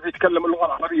وجميع رجل يتكلم اللغة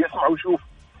العربية يسمع ويشوف.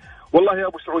 والله يا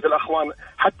أبو سعود الأخوان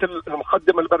حتى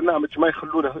المقدم البرنامج ما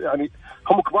يخلونه يعني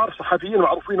هم كبار صحفيين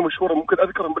معروفين ومشهورين ممكن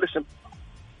أذكرهم بالاسم.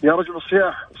 يا رجل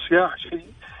الصياح شيء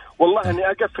والله أني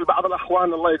أقفل بعض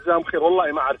الأخوان الله يجزاهم خير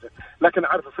والله ما أعرفه لكن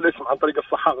أعرفه في الاسم عن طريق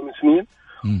الصحافة من سنين.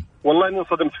 والله إني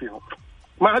انصدمت فيهم.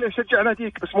 ما عليه شجع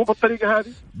ناديك بس مو بالطريقة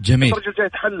هذه. جميل. الرجل جاي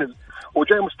يتحلل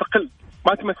وجاي مستقل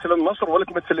ما تمثل النصر ولا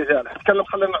تمثل الهلال. نتكلم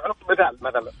خلينا نعرض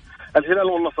مثلا الهلال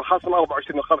والنصر خاصة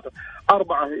 24 خمسة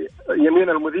 4 يمين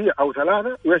المذيع أو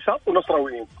 3 ويسار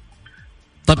ونصراويين.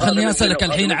 طيب خليني أسألك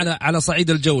الحين على صعيد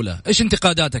الجولة إيش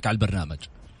انتقاداتك على البرنامج؟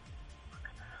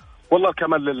 والله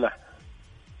الكمال لله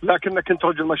لكنك أنت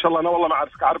رجل ما شاء الله أنا والله ما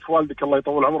أعرف والدك الله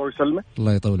يطول عمره ويسلمه.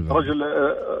 الله يطول بعمره. رجل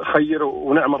خير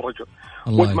ونعم الرجل.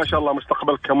 وانت ما شاء الله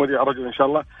مستقبلك كمذيع رجل إن شاء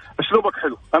الله. أسلوبك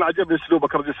حلو أنا عجبني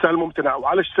أسلوبك رجل سهل ممتنع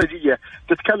وعلى السجية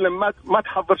تتكلم ما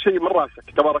تحضر شيء من راسك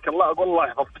تبارك الله. أقول الله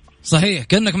يحفظك. صحيح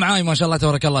كأنك معاي ما شاء الله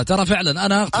تبارك الله. ترى فعلا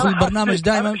أنا أدخل البرنامج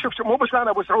دائما. شوف مو بس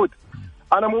أنا أبو سعود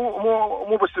أنا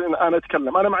مو بس أنا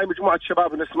أتكلم أنا معي مجموعة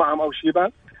شباب نسمعهم أو شيبان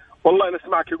والله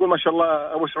نسمعك يقول ما شاء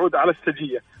الله أبو سعود على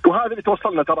السجية وهذا اللي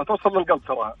توصلنا ترى توصل للقلب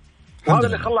ترى. وهذا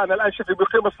اللي خلانا الآن شوف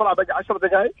بقيم الصلاة بقى 10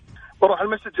 دقائق بروح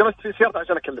المسجد جلست في سيارتي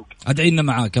عشان أكلمك. أدعي لنا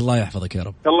معاك الله يحفظك يا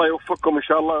رب. الله يوفقكم إن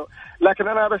شاء الله. لكن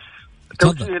أنا بس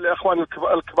توجيه لإخواني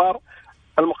الكبار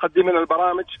المقدمين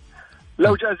البرامج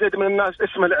لو جاء زيد من الناس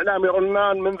اسمه الإعلامي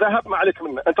رنان من ذهب ما عليك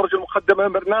منه، أنت رجل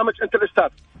مقدم برنامج، أنت الأستاذ،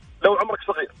 لو عمرك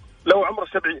صغير لو عمرك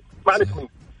 70 ما عليك منه،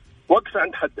 وقف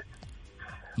عند حدك.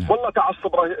 والله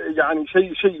تعصب يعني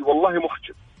شيء والله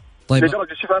مخجل. طيب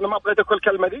لدرجة شوف أنا ما بغيت كل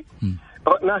كلمة دي،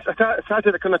 ناس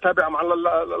أساتذة كنا نتابعهم على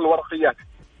الورقيات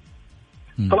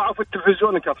طلعوا في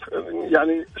التلفزيون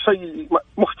يعني شيء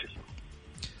مخجل.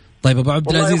 طيب ابو عبد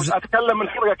العزيز اتكلم من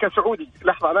حرقه كسعودي،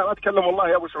 لحظه انا اتكلم والله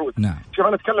يا ابو سعود. نعم. شوف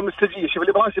انا اتكلم مستجيه، شوف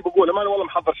اللي براسي بقوله ما انا والله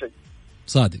محضر شيء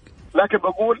صادق، لكن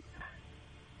بقول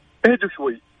اهدوا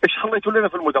شوي. ايش خليتوا لنا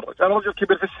في المدرج؟ انا رجل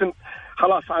كبير في السن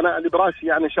خلاص، انا اللي براسي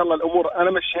يعني ان شاء الله الامور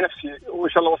انا مشي نفسي وان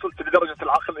شاء الله وصلت لدرجه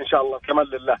العقل ان شاء الله كمال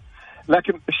لله.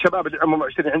 لكن الشباب اللي عمرهم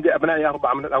 20 عندي ابنائي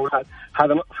 4 من الاولاد،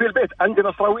 هذا في البيت عندي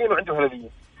نصراويين وعنده هلاليين.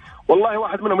 والله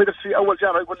واحد منهم يدرس في اول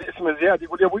جامعه يقول لي اسمه زياد،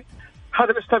 يقول يا ابوي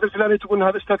هذا الاستاذ الفلاني تقول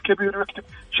هذا استاذ كبير ويكتب،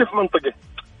 شوف منطقه.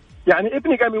 يعني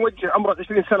ابني قام يوجه عمره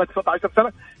 20 سنه 19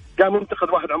 سنه قام ينتقد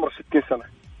واحد عمره 60 سنه.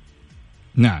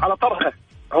 نعم. على طرحه،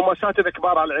 هم اساتذه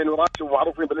كبار على العين وراسي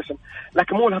ومعروفين بالاسم،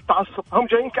 لكن مو لهالتعصب. هم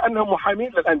جايين كانهم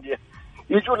محامين للانديه،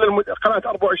 يجون للقناه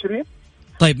 24.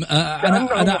 طيب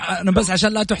انا بس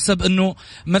عشان لا تحسب انه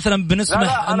مثلا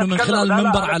بنسمح انه من خلال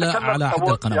المنبر على احد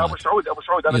القنوات. يا ابو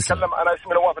سعود انا اتكلم، انا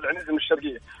اسمي نواف العنزي من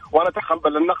الشرقيه، وانا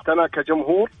اتقبل النقد. انا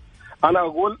كجمهور انا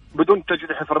اقول بدون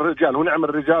تجريح في الرجال، ونعم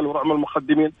الرجال ونعم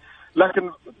المقدمين،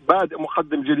 لكن بادئ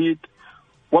مقدم جديد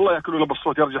والله ياكلونه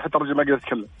بالصوت يا رجل، حتى الرجل ما يقدر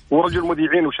يتكلم، ورجل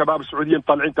مذيعين وشباب سعوديين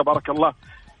طالعين تبارك الله،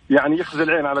 يعني يخزي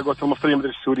العين على قولة المصريين مثل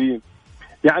السوريين،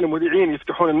 يعني مذيعين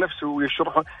يفتحون النفس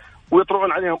ويشرحون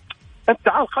ويطلعون عليهم. انت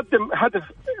تعال قدم هدف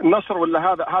النصر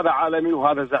ولا هذا عالمي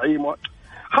وهذا زعيم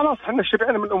خلاص احنا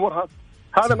شبعنا من الامور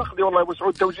هذا نقدي والله يا ابو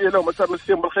سعود. توجيه لهم مساء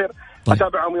بالخير. طيب.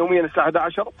 اتابعهم يوميا الساعه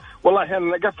 11 والله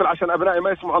احيانا اقفل عشان ابنائي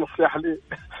ما يسمعون الصياح اللي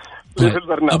في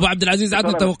البرنامج. ابو عبد العزيز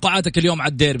عطنا توقعاتك اليوم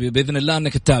على الديربي باذن الله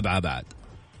انك تتابعه بعد.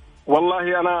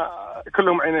 والله انا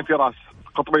كلهم عينين في راس،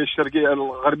 قطبي الشرقيه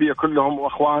الغربيه كلهم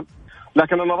واخوان،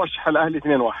 لكن انا رشح الاهلي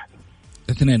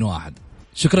 2-1.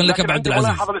 شكرا لك ابو عبد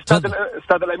العزيز.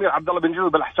 استاذ الامير عبد الله بن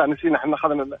جود بالاحسان نسينا احنا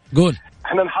اخذنا قول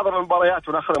احنا نحضر المباريات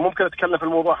وناخذ، ممكن اتكلم في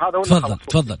الموضوع هذا ولا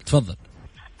تفضل.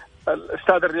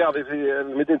 الاستاذ الرياضي في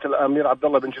مدينه الامير عبد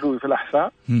الله بن جلوي في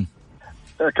الاحساء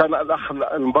كان الاخ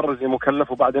المبرزي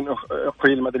مكلف وبعدين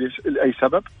قيل ما ادري لاي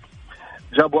سبب،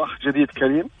 جابوا اخ جديد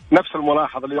كريم، نفس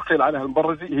الملاحظه اللي يقيل عليها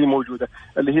المبرزي هي موجوده،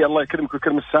 اللي هي الله يكرمك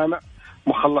ويكرم السامع،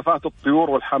 مخلفات الطيور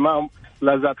والحمام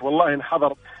لا زالت. والله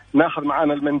انحضر ناخذ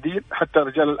معانا المنديل، حتى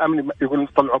رجال الامن يقولون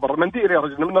طلعوا برا منديل يا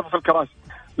رجل ننظف الكراسي،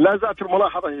 لا زالت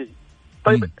الملاحظه هي.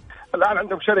 طيب الان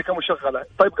عندهم شركه مشغله،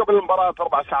 طيب قبل المباراه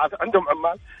ب4 ساعات عندهم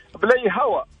عمال بلاي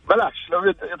هواء بلاش،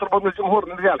 لو يطلبون من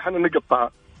الجمهور ريال احنا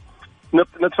نقطعها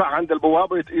ندفع عند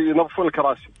البوابه ينظفون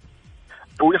الكراسي،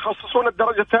 ويخصصون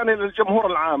الدرجه الثانيه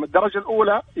للجمهور العام، الدرجه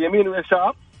الاولى يمين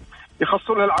ويسار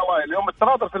يخصون العوائل، يوم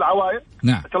التناظر في العوائل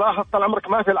نعم. تلاحظ طال عمرك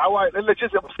ما في العوائل الا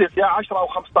جزء بسيط يا 10 أو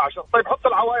 15، طيب حط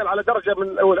العوائل على درجه من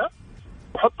الاولى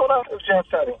وحطونا في الجهه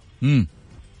الثانيه.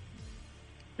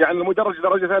 يعني المدرج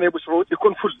درجه ثانيه ابو سعود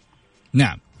يكون فل.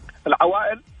 نعم.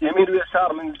 العوائل يمين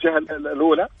ويسار من الجهه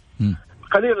الاولى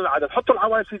قليل العدد، حطوا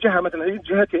العوائل في جهه مثلا هي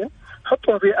جهتين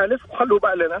حطوها في الف وخلوا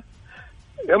بالنا،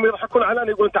 يوم يضحكون علينا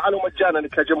يقولون تعالوا مجانا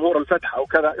كجمهور الفتح او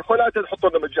كذا، يقول لا تحطوا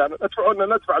لنا مجانا، ادفعوا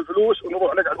لنا ندفع الفلوس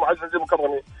ونروح نقعد معززين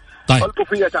مكرمين. طيب.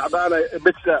 الطوفيه تعبانه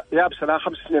بيتزا يابسه لها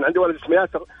 5 سنين، عندي ولد اسمه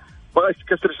ياسر بغى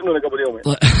يكسر سنونه قبل يومين.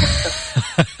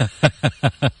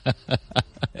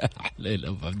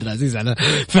 ابو عبد العزيز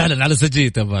فعلا على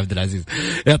سجيته ابو عبد العزيز،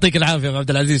 يعطيك العافيه ابو عبد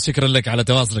العزيز، شكرا لك على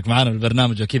تواصلك معنا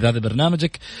بالبرنامج، واكيد هذا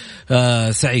برنامجك.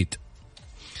 سعيد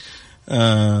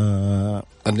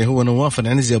اللي هو نواف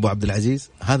العنزي ابو عبد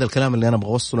العزيز، هذا الكلام اللي انا ابغى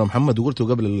اوصله محمد وقلته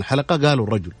قبل الحلقه قالوا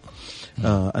الرجل.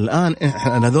 الان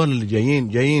احنا هذول اللي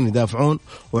جايين يدافعون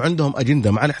وعندهم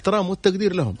اجنده، مع الاحترام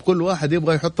والتقدير لهم، كل واحد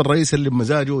يبغى يحط الرئيس اللي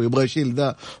بمزاجه ويبغى يشيل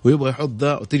ذا ويبغى يحط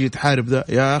ذا وتيجي تحارب ذا.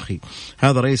 يا اخي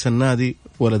هذا رئيس النادي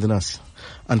ولد ناس،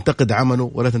 انتقد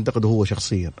عمله ولا تنتقده هو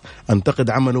شخصيا، انتقد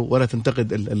عمله ولا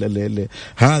تنتقد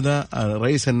هذا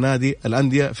رئيس النادي.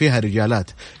 الأندية فيها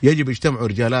رجالات يجب يجتمعوا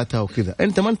رجالاتها وكذا.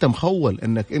 انت ما انت مخول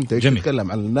انك انت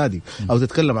تتكلم عن النادي او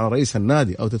تتكلم عن رئيس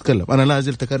النادي او تتكلم. انا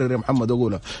لازل تكرر يا محمد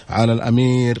اقوله على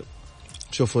الامير،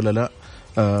 شوف ولا لا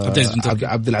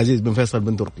عبد العزيز بن فيصل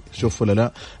بن تركي، شوف ولا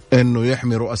لا انه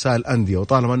يحمي رؤساء الانديه،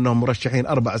 وطالما انهم مرشحين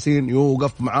 4 سنين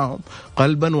يوقف معاهم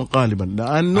قلبا وقالبا،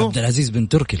 لانه عبد العزيز بن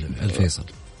تركي الفيصل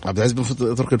عبد العزيز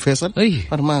بن تركي الفيصل.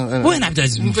 أنا ما وين عبد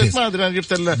العزيز بن فيصل؟ ما أدري أنا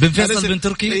جبت بن فيصل بن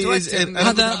تركي.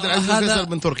 هذا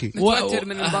بن تركي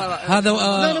هذا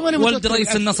ولد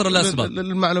رئيس النصر الأسبق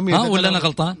المعلومية. ولا أنا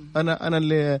غلطان؟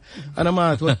 أنا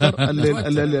ما أتوتر.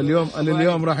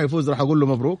 اليوم راح يفوز راح أقول له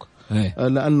مبروك.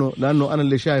 لأنه أنا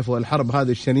اللي شايفه الحرب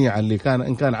هذه الشنيعة اللي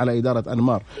إن كان على إدارة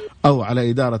أنمار أو على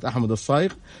إدارة أحمد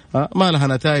الصايغ ما لها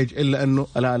نتائج إلا أنه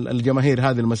الجماهير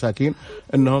هذه المساكين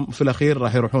أنهم في الأخير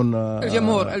راح يروحون.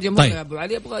 الجمهور طيب. يا أبو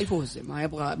علي يبغى يفوز،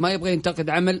 ما يبغى ينتقد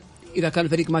عمل إذا كان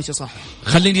الفريق ماشي صح.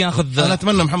 خليني أخذ. أنا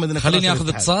أتمنى محمد إنك خليني أخذ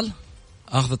اتصال.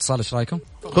 إيش رأيكم؟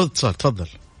 خذ اتصال تفضل.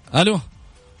 ألو.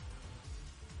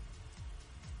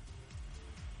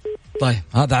 طيب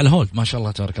هذا على الهولد ما شاء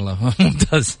الله تبارك الله.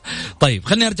 ممتاز. طيب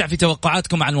خليني أرجع في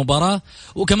توقعاتكم عن المباراة،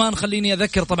 وكمان خليني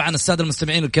أذكر طبعا السادة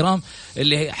المستمعين الكرام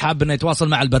اللي حاب أنه يتواصل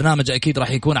مع البرنامج أكيد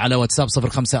راح يكون على واتساب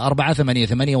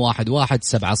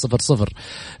 0548811700.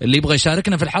 اللي يبغى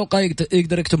يشاركنا في الحلقة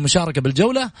يقدر يكتب مشاركة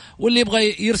بالجولة، واللي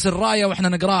يبغى يرسل رأيه وإحنا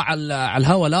نقرأه على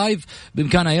الهوا لايف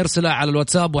بإمكانه يرسله على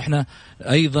الواتساب، وإحنا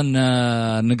أيضا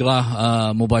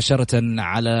نقرأه مباشرة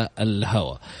على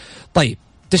الهوا. طيب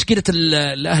تشكيلة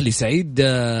الأهلي سعيد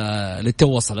اللي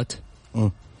وصلت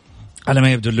على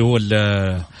ما يبدو اللي هو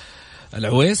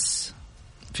العويس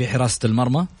في حراسة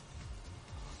المرمى.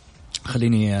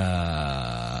 خليني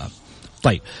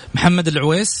طيب محمد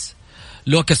العويس،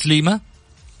 لوكاس ليما،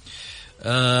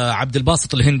 عبد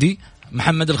الباسط الهندي،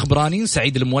 محمد الخبراني،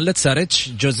 سعيد المولد، ساريتش،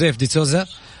 جوزيف دي سوزا،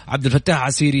 عبد الفتاح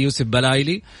عسيري، يوسف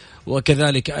بلايلي،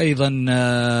 وكذلك أيضا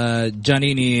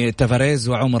جانيني تافاريز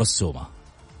وعمر السومة.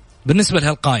 بالنسبة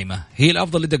لهالقائمة هي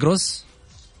الأفضل لدى جروس؟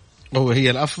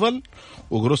 هي الأفضل،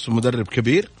 وجروس مدرب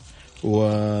كبير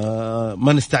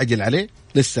وما نستعجل عليه،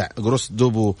 لسه جروس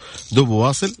دوبه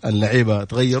واصل. اللعيبة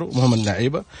تغيروا، مهم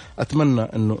اللعيبة. أتمنى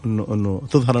إنه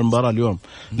تظهر المباراة اليوم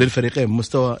للفريقين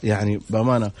بمستوى يعني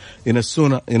بأمانة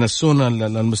ينسونا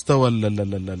المستوى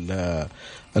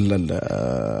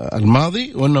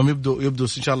الماضي، وانهم يبدوا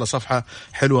ان شاء الله صفحه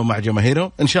حلوه مع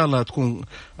جماهيرهم. ان شاء الله تكون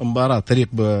مباراه تليق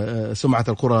بسمعه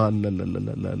الكره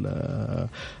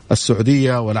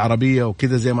السعوديه والعربيه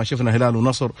وكذا، زي ما شفنا هلال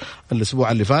ونصر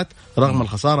الاسبوع اللي فات. رغم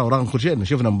الخساره ورغم كل شيء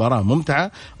شفنا مباراه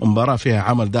ممتعه، مباراه فيها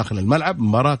عمل داخل الملعب،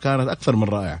 مباراه كانت اكثر من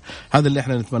رائعه. هذا اللي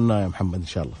احنا نتمناه يا محمد ان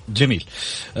شاء الله. جميل.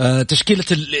 تشكيله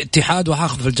الاتحاد،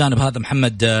 وهاخذ في الجانب هذا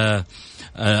محمد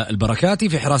البركاتي،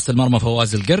 في حراسة المرمى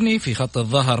فواز القرني، في خط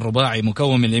الظهر رباعي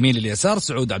مكون من اليمين لليسار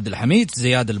سعود عبد الحميد،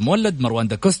 زياد المولد، مروان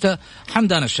داكوستا،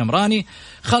 حمدان الشمراني،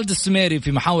 خالد السميري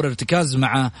في محاور ارتكاز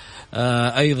مع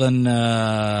أيضا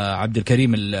عبد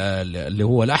الكريم اللي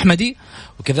هو الأحمدي،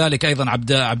 وكذلك أيضا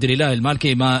عبد الإله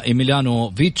المالكي مع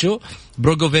إيميليانو فيتشو،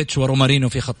 بروغوفيتش ورومارينو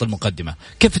في خط المقدمة.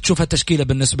 كيف تشوف التشكيلة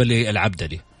بالنسبة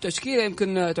للعبدلي؟ تشكيلة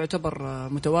يمكن تعتبر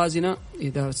متوازنة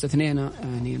إذا استثنينا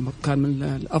يعني كان من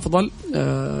الأفضل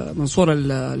منصور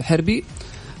الحربي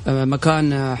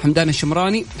مكان حمدان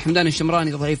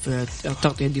الشمراني ضعيف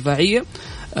التغطية الدفاعية.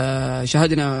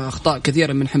 شاهدنا أخطاء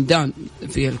كثيرة من حمدان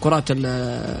في الكرات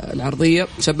العرضية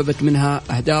سببت منها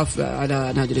أهداف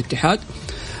على نادي الاتحاد.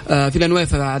 في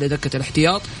الأنويفة على دكة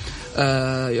الاحتياط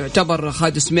يعتبر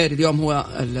خالد السميري اليوم هو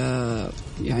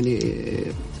يعني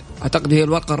أعتقد هي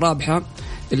الورقة الرابحة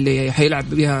اللي حيلعب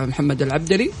بها محمد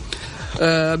العبدلي.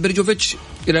 برجوفيتش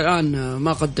إلى الآن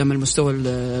ما قدم المستوى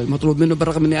المطلوب منه،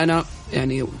 بالرغم أني أنا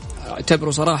يعني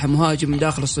أعتبره صراحة مهاجم من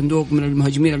داخل الصندوق من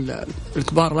المهاجمين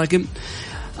الكبار، لكن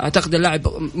أعتقد اللاعب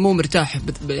مو مرتاح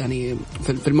يعني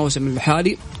في الموسم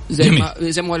الحالي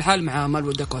زي ما هو الحال مع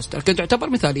مالو داكوستا، لكن تعتبر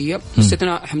مثالية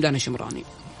باستثناء حمدان الشمراني.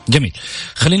 جميل.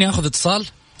 خليني أخذ اتصال.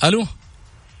 ألو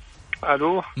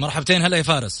مرحبتين. هلا يا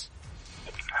فارس.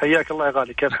 حياك الله يا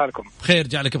غالي، كيف حالكم؟ بخير،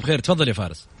 جعلك بخير. تفضل يا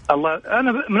فارس. الله.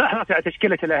 أنا ملاحظتي على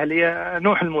تشكيلة الأهلية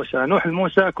نوح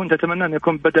الموسى كنت أتمنى أن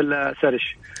يكون بدل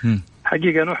سارش.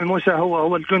 حقيقة نوح الموسى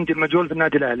هو الجندي المجهول في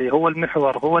النادي الأهلي، هو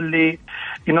المحور، هو اللي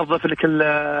ينظف لك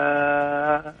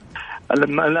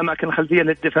الأماكن الخلفية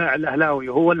للدفاع الأهلاوي،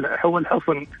 هو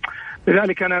الحصن.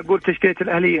 لذلك أنا أقول تشكيلة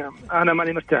الأهلية أنا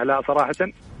ماني مرتاح لها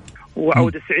صراحة،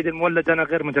 وعودة السعيد المولد أنا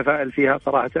غير متفائل فيها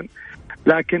صراحة،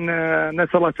 لكن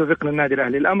نسأل الله توفيق للنادي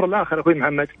الأهلي. الأمر الآخر أخوي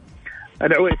محمد،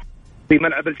 العويس في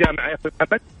ملعب الجامعة يا أخوي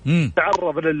محمد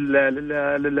تعرض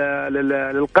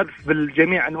للقذف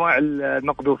بالجميع أنواع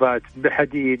المقذوفات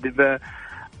بحديد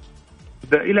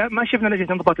إلى ما شفنا لجنة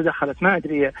الانضباط تدخلت. ما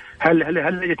أدري هل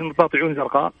لجنة الانضباط عيون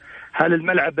زرقاء، هل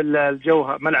الملعب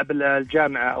الجوهر ملعب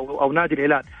الجامعة أو نادي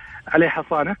الهلال عليه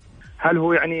حصانة، هل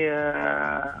هو يعني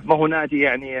ما هو نادي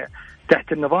يعني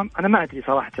تحت النظام؟ أنا ما أدري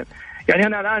صراحة. يعني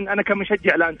أنا الآن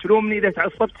كمشجع الآن تلومني إذا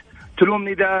تعصبت،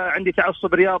 تلومني إذا عندي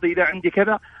تعصب رياضي، إذا عندي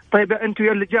كذا، طيب أنتم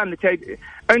يا اللجان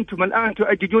أنتم الآن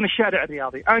تؤججون الشارع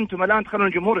الرياضي، أنتم الآن تخلون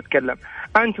الجمهور يتكلم،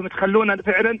 أنتم تخلون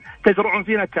فعلا تزرعون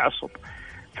فينا التعصب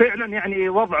فعلا. يعني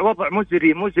وضع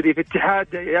مزري في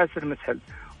اتحاد ياسر مسهل،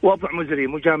 وضع مزري،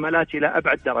 مجاملات إلى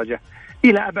أبعد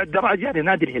درجة يعني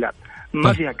نادي الهلال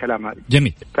ما فيها كلام. هذه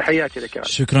جميل، تحياتي لك.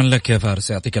 شكرا لك يا فارس،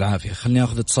 يعطيك العافية. خليني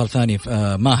أخذ اتصال ثاني.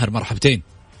 ماهر، مرحبتين.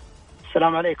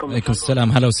 السلام عليكم. عليكم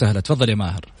السلام، هلا وسهلا، تفضل يا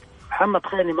ماهر. محمد،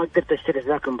 خيرني ما قدرت اشتري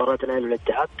ذاك مباراة الأهلي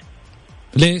والاتحاد.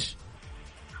 ليش؟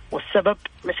 والسبب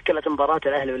مشكلة مباراة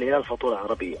الأهلي والهلال في البطولة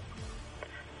العربية.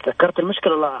 تذكرت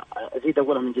المشكلة، لا أزيد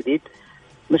أقولها من جديد،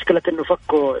 مشكلة إنه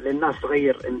فكوا للناس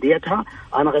تغير أنديتها.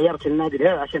 أنا غيرت النادي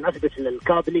الهلال عشان أثبت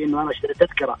للكابلي إنه أنا اشتريت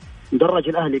تذكرة مدرج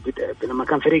الأهلي لما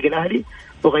كان فريق الأهلي،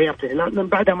 وغيرت الهلال. من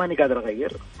بعدها ماني قادر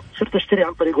أغير، صرت أشتري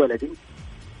عن طريق ولدي.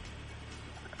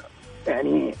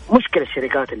 يعني مشكلة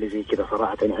الشركات اللي زي كذا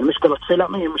صراحة، يعني مشكلة صلة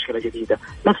ما هي مشكلة جديدة،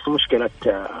 نفس مشكلة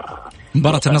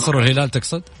مباراة النصر والهلال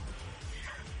تقصد؟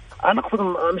 أنا أقصد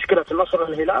مشكلة النصر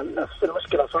والهلال نفس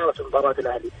المشكلة صارت في مباراة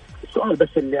الأهلي. السؤال بس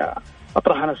اللي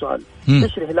أطرح أنا سؤال،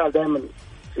 ليش الهلال دائما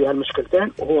في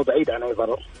هالمشكلتين وهو بعيد عن أي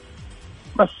ضرر؟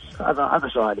 بس هذا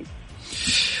سؤالي.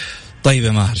 طيب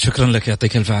يا ماهر، شكرا لك،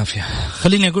 يعطيك الف عافية.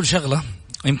 خليني أقول شغلة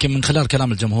يمكن من خلال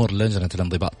كلام الجمهور لجنة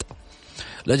الانضباط.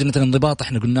 لجنة الانضباط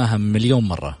احنا قلناها مليون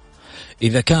مرة،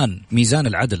 إذا كان ميزان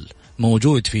العدل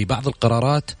موجود في بعض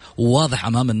القرارات وواضح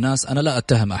أمام الناس، أنا لا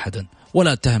أتهم أحدا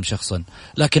ولا أتهم شخصا،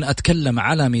 لكن أتكلم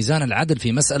على ميزان العدل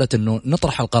في مسألة أنه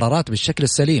نطرح القرارات بالشكل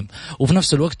السليم، وفي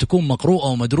نفس الوقت تكون مقروءة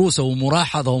ومدروسة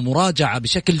ومراحظة ومراجعة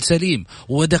بشكل سليم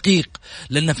ودقيق،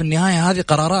 لأن في النهاية هذه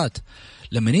قرارات.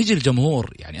 لما نيجي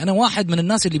الجمهور، يعني أنا واحد من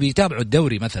الناس اللي بيتابعوا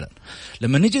الدوري مثلا،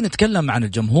 لما نيجي نتكلم عن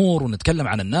الجمهور ونتكلم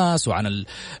عن الناس وعن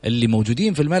اللي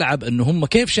موجودين في الملعب، أنه هم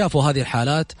كيف شافوا هذه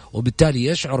الحالات، وبالتالي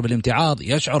يشعر بالامتعاض،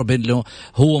 يشعر بأنه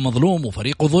هو مظلوم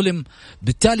وفريقه ظلم.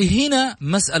 بالتالي هنا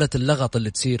مسألة اللغط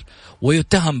اللي تصير،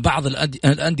 ويتهم بعض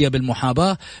الأندية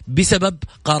بالمحاباة بسبب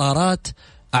قرارات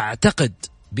أعتقد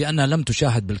بأنها لم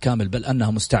تشاهد بالكامل، بل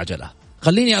أنها مستعجلة.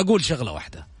 خليني أقول شغلة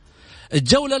واحدة،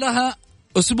 الجولة لها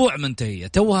أسبوع منتهية،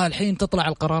 توها الحين تطلع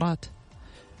القرارات.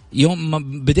 يوم ما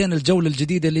بدينا الجولة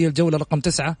الجديدة اللي هي الجولة رقم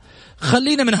 9،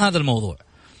 خلينا من هذا الموضوع.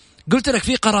 قلت لك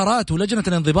في قرارات، ولجنة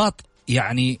الانضباط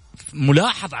يعني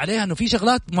ملاحظ عليها أنه في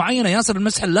شغلات معينة ياسر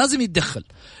المسحل لازم يتدخل،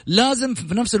 لازم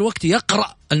في نفس الوقت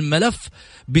يقرأ الملف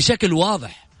بشكل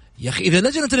واضح. يا أخي إذا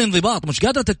لجنة الانضباط مش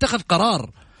قادرة تتخذ قرار،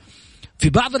 في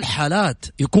بعض الحالات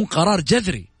يكون قرار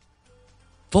جذري،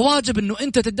 فواجب أنه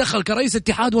أنت تتدخل كرئيس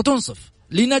اتحاد وتنصف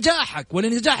لنجاحك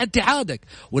ولنجاح اتحادك.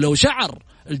 ولو شعر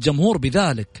الجمهور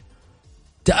بذلك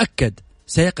تأكد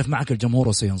سيقف معك الجمهور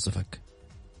وسينصفك.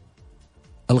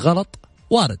 الغلط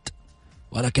وارد،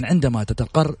 ولكن عندما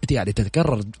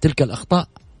تتكرر تلك الأخطاء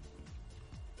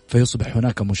فيصبح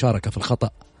هناك مشاركة في الخطأ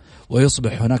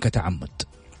ويصبح هناك تعمد.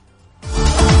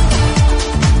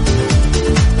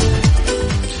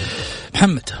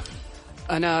 محمد،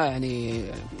 أنا يعني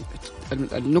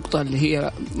النقطة اللي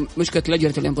هي مشكلة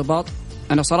لجنة الانضباط،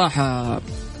 أنا صراحة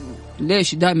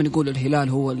ليش دائما نقول الهلال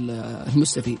هو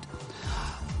المستفيد؟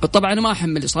 طبعا أنا ما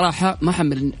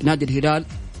أحمل نادي الهلال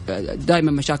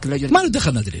دائما مشاكل لجنة، ما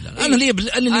ندخل نادي الهلال. أنا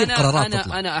لي القرارات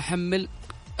أنا أحمل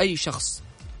أي شخص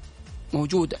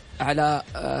موجود على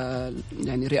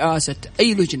يعني رئاسة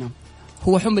أي لجنة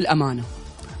هو حمل أمانة.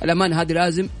 الأمانة هذه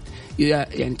لازم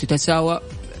يعني تتساوى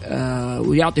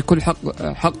ويعطي كل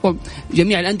حقه.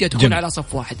 جميع الأندية تكون على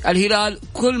صف واحد. الهلال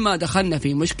كل ما دخلنا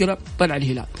في مشكلة طلع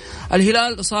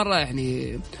الهلال صار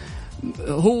يعني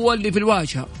هو اللي في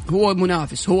الواجهة، هو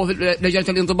منافس، هو في لجنة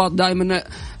الانضباط دائما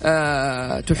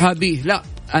تحابيه. لا،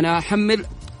 أنا أحمل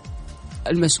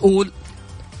المسؤول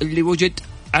اللي وجد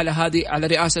على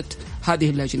رئاسة هذه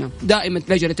اللجنة. دائما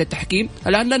لجنة التحكيم،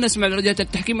 الآن لا نسمع لجنة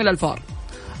التحكيم إلا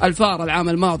الفار العام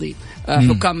الماضي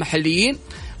حكام محليين،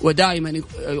 ودائما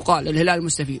يقال الهلال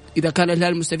المستفيد. إذا كان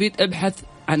الهلال المستفيد ابحث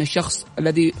عن الشخص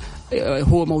الذي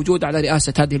هو موجود على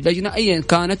رئاسة هذه اللجنة أيا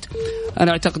كانت.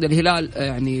 أنا أعتقد الهلال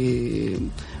يعني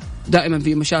دائما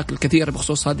في مشاكل كثيرة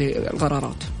بخصوص هذه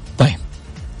القرارات. طيب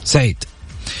سعيد،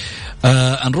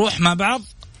 نروح مع بعض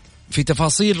في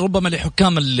تفاصيل ربما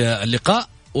لحكام اللقاء،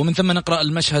 ومن ثم نقرأ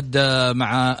المشهد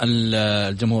مع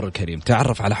الجمهور الكريم.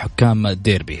 تعرف على حكام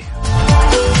الديربي.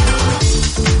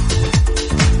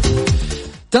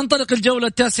 تنطلق الجولة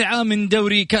 9 من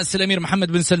دوري كأس الأمير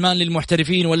محمد بن سلمان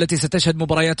للمحترفين، والتي ستشهد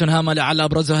مباريات هامة على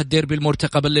أبرزها الديربي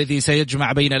المرتقب الذي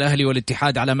سيجمع بين الأهلي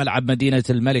والاتحاد على ملعب مدينة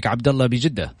الملك عبدالله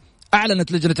بجدة.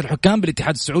 أعلنت لجنة الحكام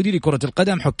بالاتحاد السعودي لكرة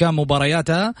القدم حكام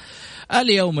مبارياتها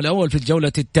اليوم الأول في الجولة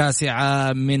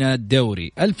 9 من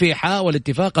الدوري. الفيحاء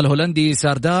والاتفاق الهولندي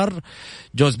ساردار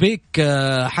جوزبيك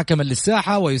حكما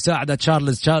للساحة، ويساعد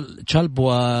تشارلز تشالب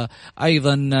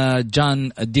وأيضا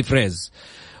جان ديفريز،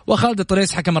 وخالد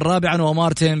الطريس حكما رابعا،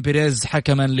 ومارتن بيريز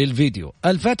حكما للفيديو.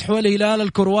 الفتح والهلال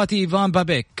الكرواتي إيفان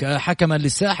بابيك حكما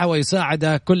للساحة، ويساعد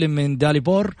كل من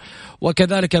داليبور،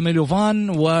 وكذلك ميلوفان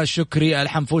وشكري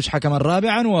الحنفوش حكما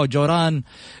رابعا، وجوران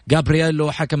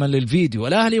جابرييلو حكما للفيديو.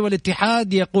 الأهلي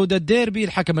والاتحاد يقود الديربي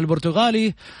الحكم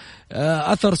البرتغالي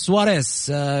أثر سواريس،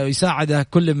 يساعد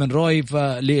كل من رويف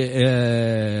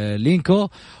لينكو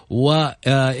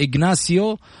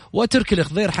وإغناسيو، وتركي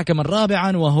الخضير حكما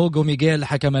رابعا، وهوغو ميغيل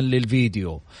حكما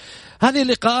للفيديو. هذه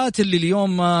اللقاءات اللي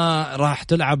اليوم راح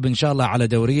تلعب إن شاء الله على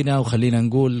دورينا، وخلينا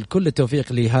نقول كل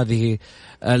التوفيق لهذه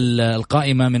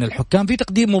القائمة من الحكام في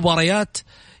تقديم مباريات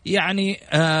يعني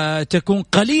تكون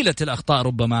قليلة الأخطاء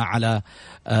ربما على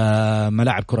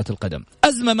ملاعب كرة القدم.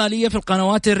 أزمة مالية في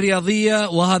القنوات الرياضية،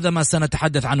 وهذا ما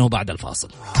سنتحدث عنه بعد الفاصل.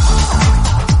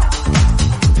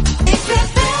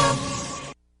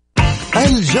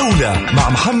 الجولة مع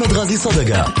محمد غازي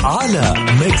صدقة على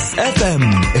ميكس اف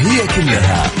ام، هي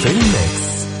كلها في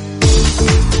الميكس.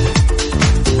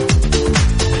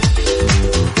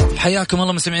 حياكم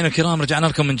الله مستمعينا الكرام، رجعنا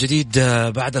لكم من جديد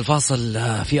بعد الفاصل.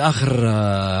 في آخر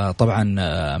طبعا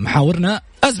محاورنا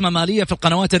أزمة مالية في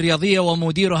القنوات الرياضية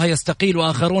ومديرها يستقيل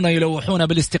وآخرون يلوحون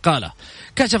بالاستقالة.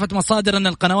 كشفت مصادر أن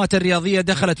القنوات الرياضية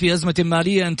دخلت في أزمة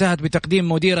مالية انتهت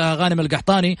بتقديم مديرها غانم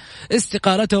القحطاني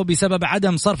استقالته بسبب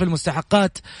عدم صرف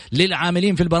المستحقات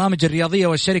للعاملين في البرامج الرياضية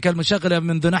والشركة المشغلة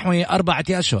منذ نحو 4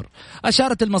 أشهر.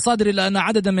 أشارت المصادر إلى أن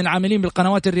عددا من العاملين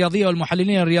بالقنوات الرياضية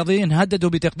والمحللين الرياضيين هددوا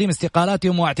بتقديم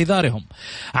استقالاتهم واعتذارهم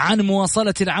عن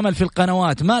مواصلة العمل في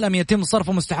القنوات ما لم يتم صرف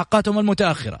مستحقاتهم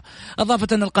المتأخرة.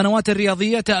 أضافت أن القنوات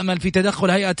الرياضية تأمل في تدخل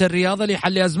هيئة الرياضة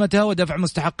لحل أزمتها ودفع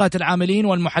مستحقات العاملين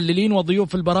والمحللين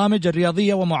وضيوف البرامج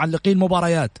الرياضية ومعلقي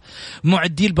المباريات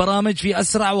معدي البرامج في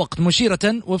أسرع وقت، مشيرة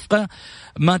وفق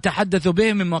ما تحدثوا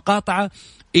به من مقاطعة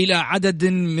إلى عدد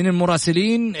من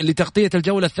المراسلين لتغطية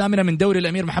الجولة 8 من دوري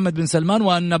الأمير محمد بن سلمان،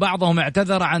 وأن بعضهم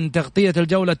اعتذر عن تغطية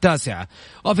الجولة 9.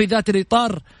 وفي ذات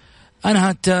الإطار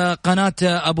أنهت قناة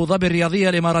أبو ظبي الرياضية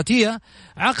الإماراتية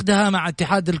عقدها مع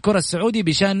اتحاد الكرة السعودي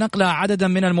بشأن نقلها عددا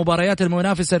من المباريات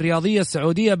المنافسة الرياضية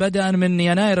السعودية بدءا من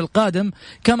يناير القادم،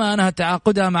 كما أنهت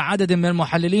تعاقدها مع عدد من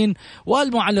المحللين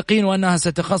والمعلقين، وأنها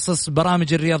ستخصص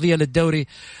برامج الرياضية للدوري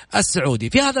السعودي.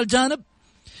 في هذا الجانب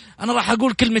أنا راح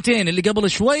أقول كلمتين اللي قبل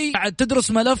شوي.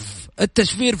 تدرس ملف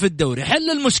التشفير في الدوري، حل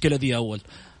المشكلة دي أول.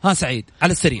 ها سعيد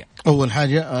على السريع. أول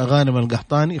حاجة غانم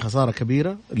القحطاني خسارة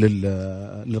كبيرة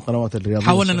للقنوات الرياضية.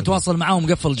 حاولنا نتواصل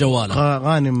معهم قفل جواله.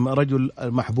 غانم رجل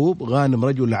محبوب، غانم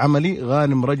رجل عملي،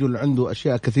 غانم رجل عنده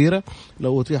أشياء كثيرة،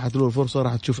 لو أتيحت له الفرصة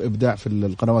راح تشوف إبداع في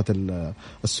القنوات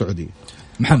السعودية.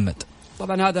 محمد.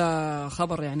 طبعا هذا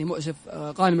خبر يعني مؤسف.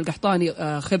 غانم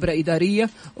القحطاني خبرة إدارية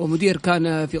ومدير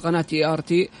كان في قناة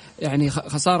ART، يعني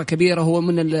خسارة كبيرة. هو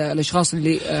من الأشخاص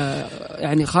اللي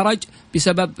يعني خرج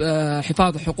بسبب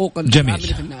حفاظ حقوق العاملين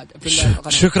في النادي.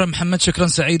 شكرا محمد، شكرا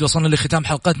سعيد. وصلنا لختام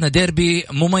حلقتنا ديربي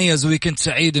مميز، ويكند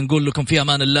سعيد. نقول لكم في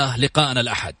أمان الله، لقاءنا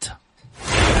الأحد.